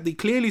see that they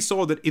clearly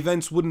saw that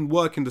events wouldn't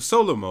work in the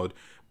solo mode,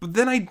 but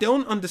then I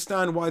don't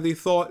understand why they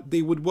thought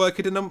they would work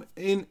it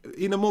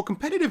in a more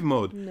competitive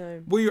mode,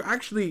 where you're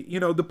actually,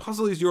 the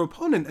puzzle is your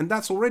opponent, and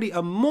that's already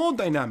a more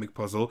dynamic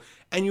puzzle,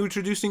 and you're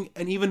introducing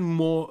an even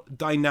more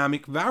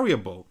dynamic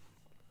variable.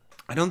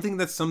 I don't think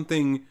that's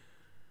something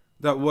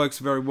that works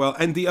very well.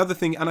 And the other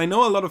thing, and I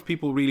know a lot of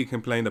people really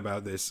complained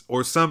about this,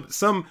 or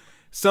some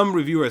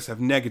reviewers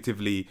have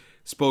negatively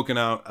spoken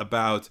out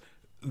about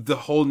the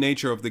whole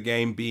nature of the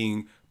game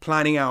being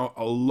planning out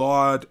a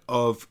lot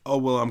of,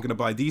 I'm going to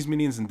buy these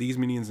minions and these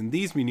minions and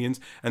these minions,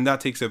 and that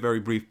takes a very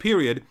brief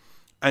period,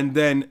 and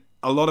then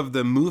a lot of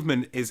the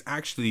movement is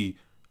actually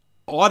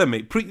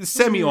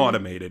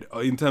semi-automated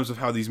in terms of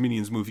how these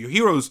minions move. Your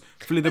heroes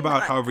flit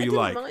about however you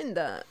like. I don't mind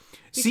that,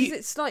 because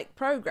it's like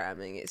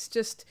programming. It's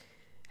just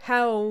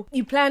how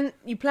you plan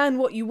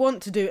what you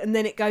want to do, and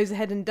then it goes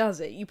ahead and does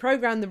it. You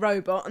program the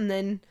robot, and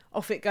then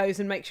off it goes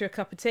and makes you a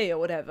cup of tea or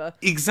whatever.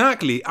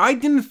 Exactly. I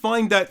didn't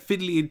find that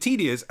fiddly and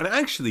tedious, and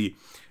actually,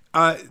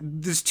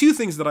 there's 2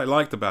 things that I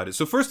liked about it.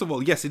 So first of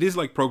all, yes, it is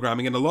like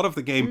programming, and a lot of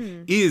the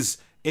game is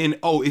in,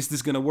 is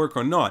this going to work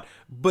or not?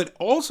 But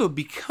also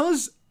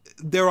because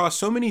there are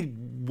so many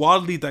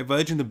wildly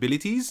divergent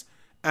abilities,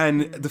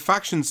 and the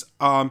factions,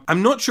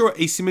 I'm not sure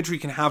asymmetry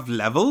can have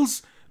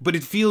levels, but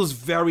it feels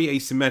very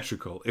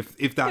asymmetrical,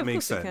 if that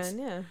makes sense. Of course it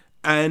can, yeah.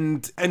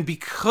 And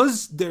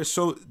because there's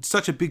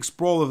such a big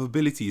sprawl of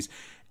abilities,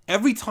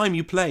 every time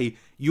you play,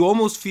 you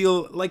almost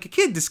feel like a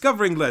kid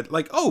discovering that,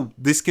 like,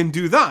 this can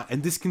do that,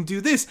 and this can do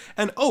this,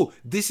 and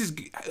this is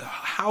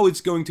how it's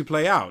going to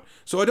play out.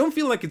 So I don't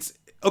feel like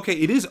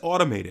it is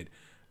automated,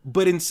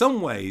 but in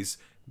some ways,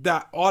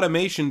 that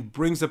automation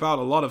brings about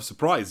a lot of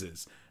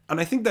surprises. And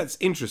I think that's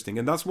interesting,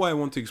 and that's why I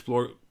want to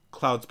explore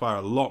Cloudspire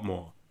a lot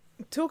more.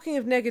 Talking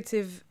of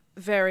negative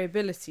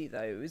variability,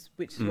 though,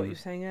 which is what you were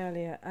saying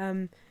earlier,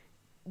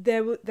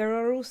 there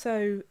are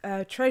also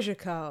treasure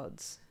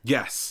cards.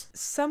 Yes.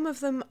 Some of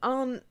them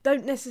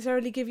don't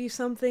necessarily give you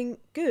something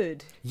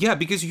good. Yeah,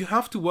 because you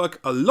have to work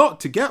a lot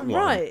to get one.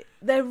 Right.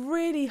 They're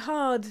really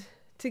hard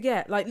to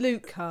get, like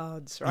loot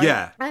cards, right?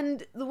 Yeah.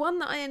 And the one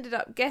that I ended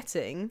up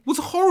getting Was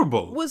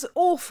horrible. was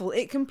awful.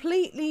 It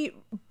completely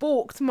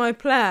balked my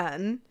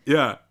plan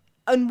Yeah.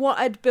 and what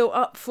I'd built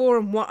up for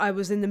and what I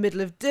was in the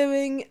middle of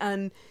doing.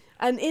 And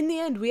in the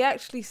end, we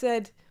actually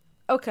said,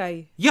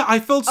 okay. Yeah,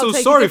 I felt so I'll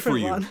take a sorry for different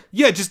you. one.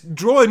 Yeah, just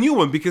draw a new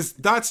one because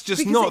that's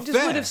just Because not it just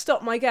fair. would have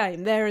stopped my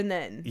game there and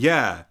then.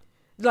 Yeah.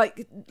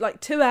 Like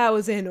 2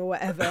 hours in or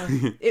whatever,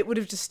 it would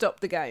have just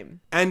stopped the game.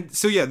 And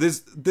so yeah,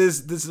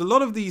 there's a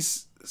lot of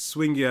these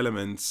swingy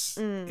elements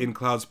in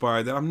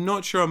Cloudspire that I'm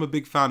not sure I'm a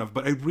big fan of,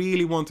 but I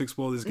really want to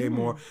explore this game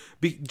more.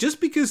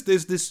 Just because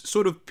there's this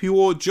sort of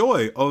pure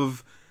joy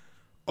of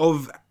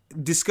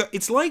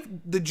it's like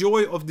the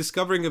joy of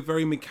discovering a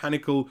very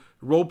mechanical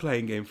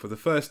role-playing game for the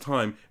first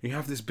time. You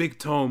have this big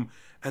tome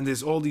and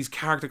there's all these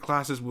character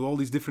classes with all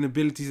these different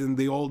abilities and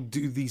they all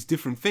do these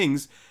different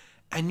things,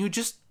 and you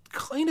just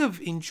kind of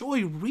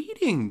enjoy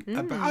reading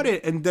about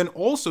it. And then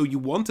also you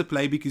want to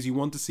play because you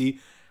want to see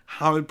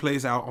how it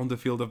plays out on the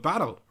field of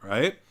battle,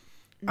 right?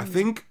 I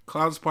think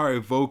Cloudspire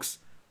evokes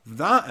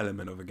that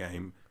element of a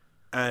game,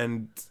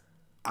 and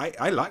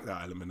I like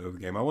that element of the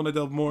game. I want to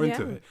delve more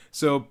into it.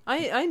 So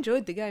I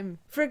enjoyed the game.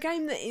 For a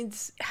game that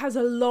has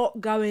a lot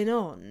going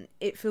on,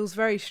 it feels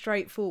very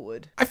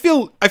straightforward. I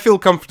feel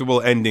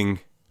comfortable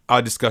ending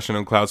our discussion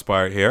on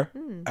Cloudspire here.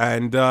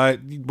 And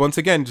once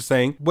again, just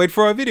saying, wait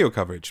for our video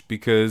coverage,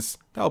 because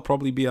that'll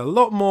probably be a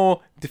lot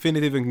more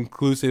definitive and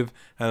conclusive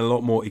and a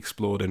lot more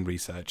explored and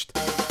researched.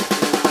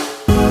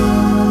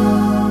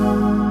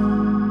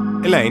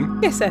 Elaine?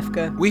 Yes,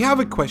 Efka. We have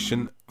a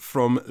question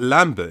from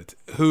Lambert,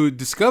 who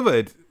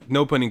discovered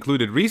No Pun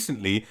Included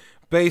recently,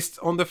 based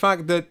on the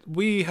fact that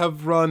we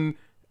have run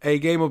a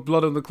game of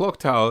Blood on the Clock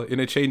Tower in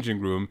a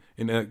changing room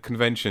in a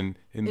convention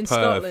in Perth,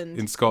 Scotland.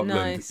 in Scotland.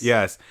 Nice.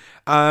 Yes.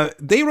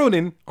 They wrote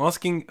in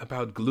asking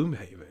about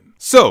Gloomhaven.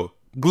 So,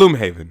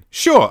 Gloomhaven.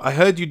 Sure, I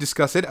heard you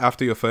discuss it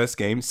after your first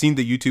game, seen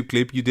the YouTube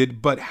clip you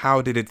did, but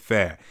how did it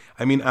fare?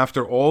 I mean,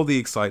 after all the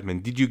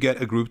excitement, did you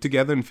get a group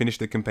together and finish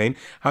the campaign?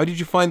 How did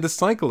you find the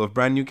cycle of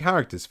brand new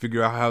characters?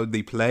 Figure out how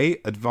they play,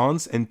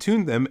 advance, and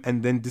tune them,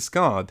 and then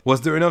discard?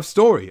 Was there enough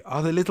story?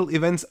 Are the little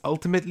events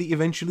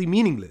eventually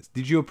meaningless?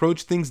 Did you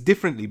approach things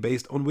differently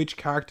based on which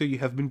character you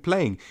have been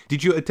playing?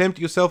 Did you attempt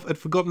yourself at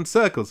Forgotten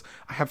Circles?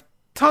 I have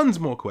tons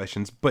more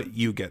questions, but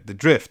you get the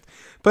drift.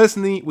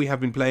 Personally, we have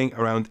been playing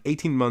around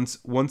 18 months,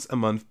 once a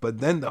month,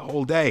 but then the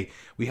whole day.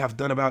 We have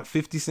done about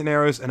 50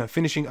 scenarios and are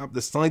finishing up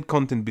the side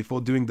content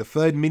before doing the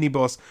third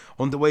mini-boss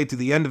on the way to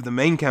the end of the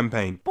main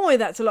campaign. Boy,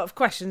 that's a lot of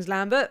questions,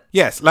 Lambert.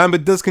 Yes,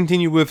 Lambert does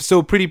continue with,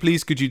 so pretty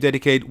please could you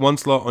dedicate one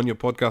slot on your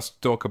podcast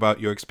to talk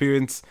about your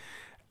experience?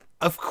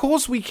 Of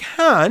course we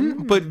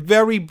can, but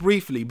very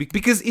briefly,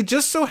 because it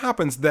just so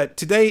happens that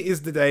today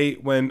is the day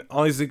when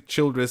Isaac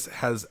Childress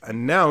has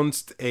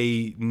announced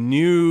a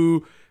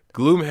new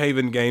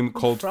Gloomhaven game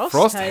called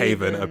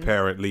Frosthaven,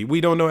 apparently.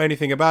 We don't know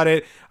anything about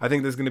it. I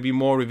think there's going to be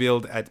more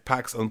revealed at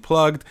PAX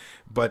Unplugged,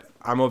 but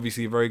I'm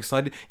obviously very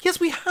excited.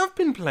 Yes, we have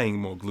been playing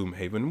more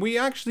Gloomhaven. We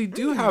actually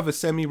do have a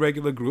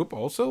semi-regular group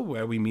also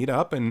where we meet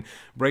up and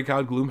break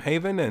out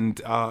Gloomhaven,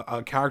 and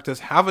our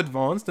characters have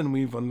advanced and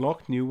we've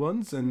unlocked new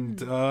ones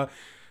and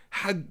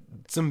had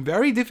some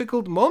very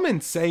difficult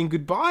moments saying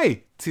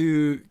goodbye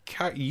to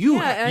you.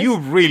 You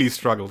really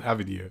struggled,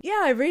 haven't you?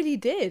 Yeah, I really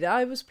did.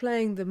 I was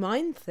playing the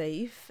Mind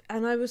Thief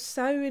and I was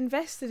so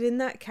invested in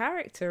that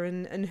character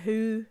and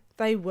who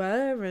they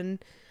were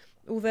and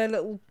all their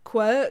little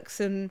quirks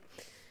and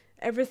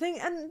everything,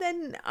 and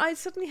then I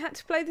suddenly had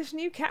to play this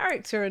new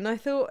character and I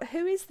thought,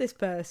 who is this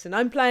person?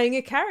 I'm playing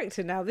a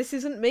character now. This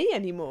isn't me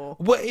anymore.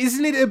 Well,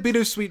 isn't it a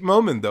bittersweet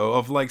moment though,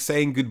 of like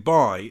saying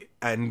goodbye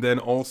and then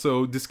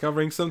also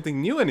discovering something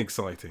new and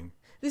exciting?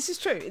 This is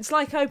true. It's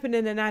like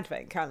opening an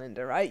advent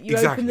calendar, right? You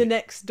Exactly. open the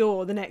next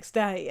door the next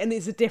day and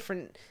it's a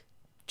different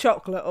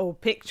chocolate or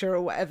picture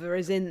or whatever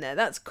is in there.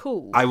 That's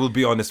cool. I will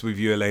be honest with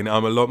you, Elaine.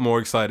 I'm a lot more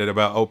excited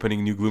about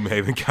opening new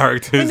Gloomhaven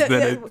characters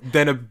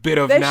than a bit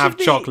of NAV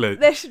chocolate.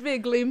 There should be a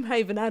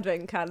Gloomhaven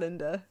advent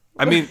calendar.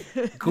 I mean,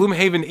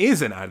 Gloomhaven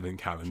is an advent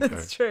calendar.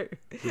 That's true.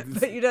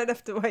 But you don't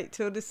have to wait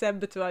till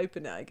December to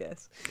open it, I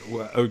guess.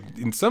 Well,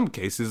 in some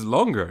cases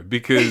longer,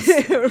 because...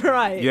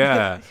 Right.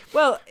 Yeah.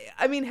 Well,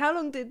 I mean, how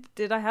long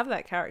did I have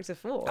that character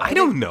for? I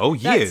don't know.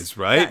 Years,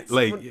 right?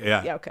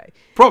 Yeah, okay.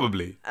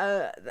 Probably.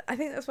 I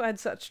think that's why I had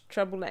such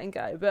trouble letting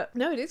go. But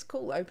no, it is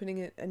cool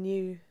opening a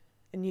new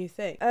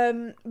thing.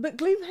 But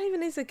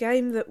Gloomhaven is a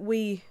game that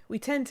we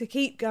tend to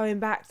keep going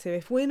back to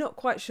if we're not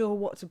quite sure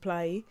what to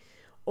play,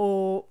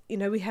 or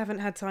we haven't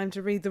had time to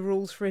read the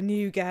rules for a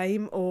new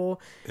game, or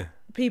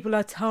people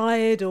are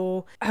tired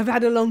or have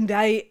had a long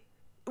day.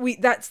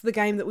 That's the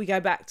game that we go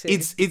back to.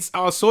 It's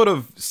our sort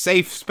of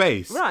safe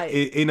space, right?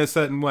 In a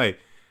certain way,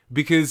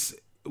 because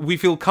we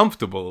feel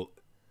comfortable,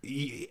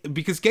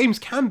 because games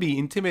can be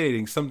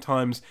intimidating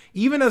sometimes.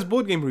 Even as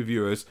board game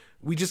reviewers,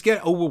 we just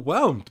get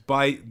overwhelmed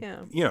by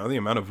the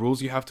amount of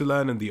rules you have to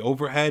learn and the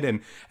overhead,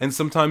 and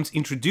sometimes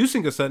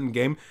introducing a certain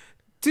game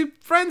to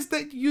friends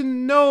that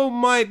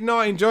might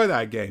not enjoy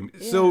that game.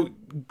 Yeah. So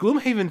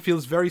Gloomhaven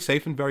feels very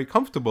safe and very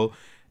comfortable,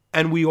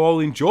 and we all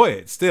enjoy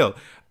it still.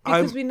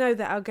 Because we know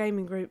that our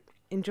gaming group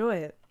enjoy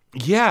it.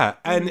 Yeah,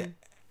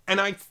 and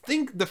I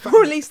think the fact...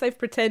 Or at least they've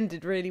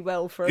pretended really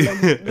well for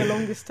the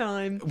longest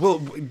time. Well,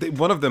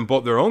 one of them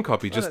bought their own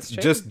copy just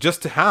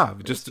to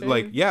have. Just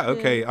like,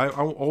 I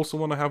also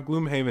want to have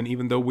Gloomhaven,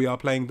 even though we are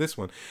playing this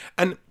one.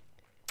 And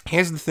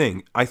here's the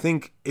thing. I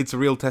think it's a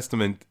real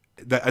testament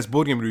that as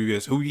board game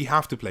reviewers, who we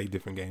have to play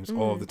different games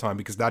all the time,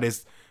 because that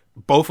is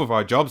both of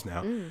our jobs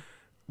now,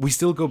 we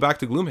still go back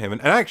to Gloomhaven.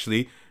 And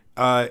actually...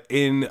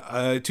 in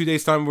 2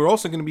 days' time, we're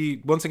also going to be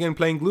once again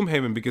playing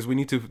Gloomhaven, because we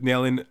need to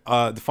nail in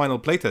the final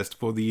playtest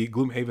for the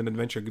Gloomhaven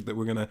adventure that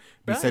we're going to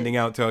be sending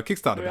out to our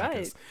Kickstarter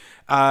backers.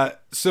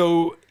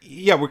 So,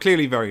 yeah, we're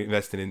clearly very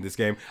invested in this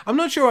game. I'm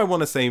not sure I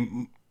want to say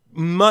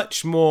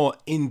much more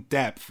in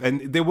depth,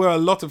 and there were a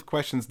lot of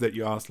questions that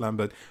you asked,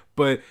 Lambert,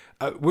 but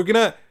we're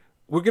gonna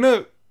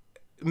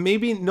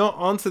maybe not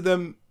answer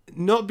them.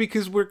 Not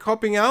because we're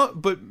copping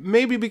out, but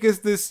maybe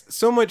because there's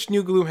so much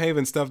new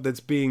Gloomhaven stuff that's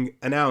being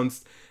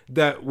announced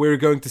that we're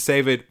going to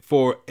save it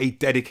for a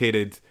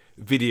dedicated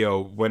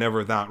video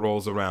whenever that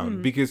rolls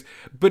around.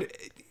 But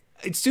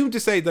it's soon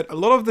to say that a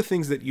lot of the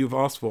things that you've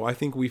asked for, I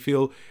think we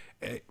feel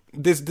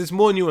there's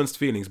more nuanced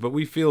feelings, but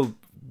we feel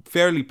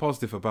fairly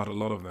positive about a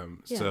lot of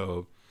them. Yeah.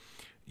 So,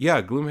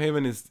 yeah,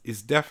 Gloomhaven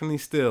is definitely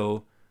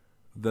still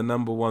the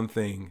number one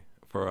thing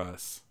for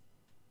us,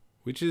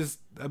 which is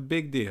a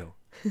big deal.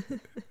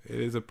 It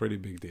is a pretty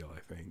big deal,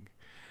 I think.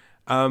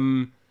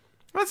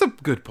 That's a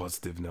good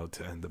positive note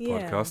to end the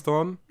podcast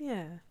on.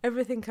 Yeah,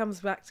 everything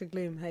comes back to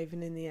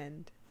Gloomhaven in the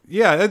end.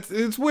 Yeah,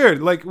 it's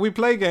weird. Like, we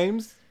play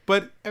games,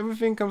 but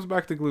everything comes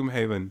back to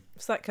Gloomhaven.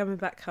 It's like coming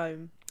back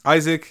home.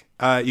 Isaac,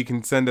 you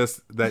can send us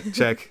that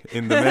check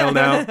in the mail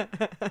now.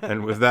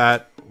 And with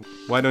that,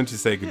 why don't you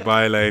say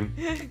goodbye,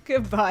 Elaine?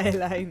 Goodbye,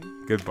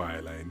 Elaine. Goodbye,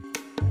 Elaine.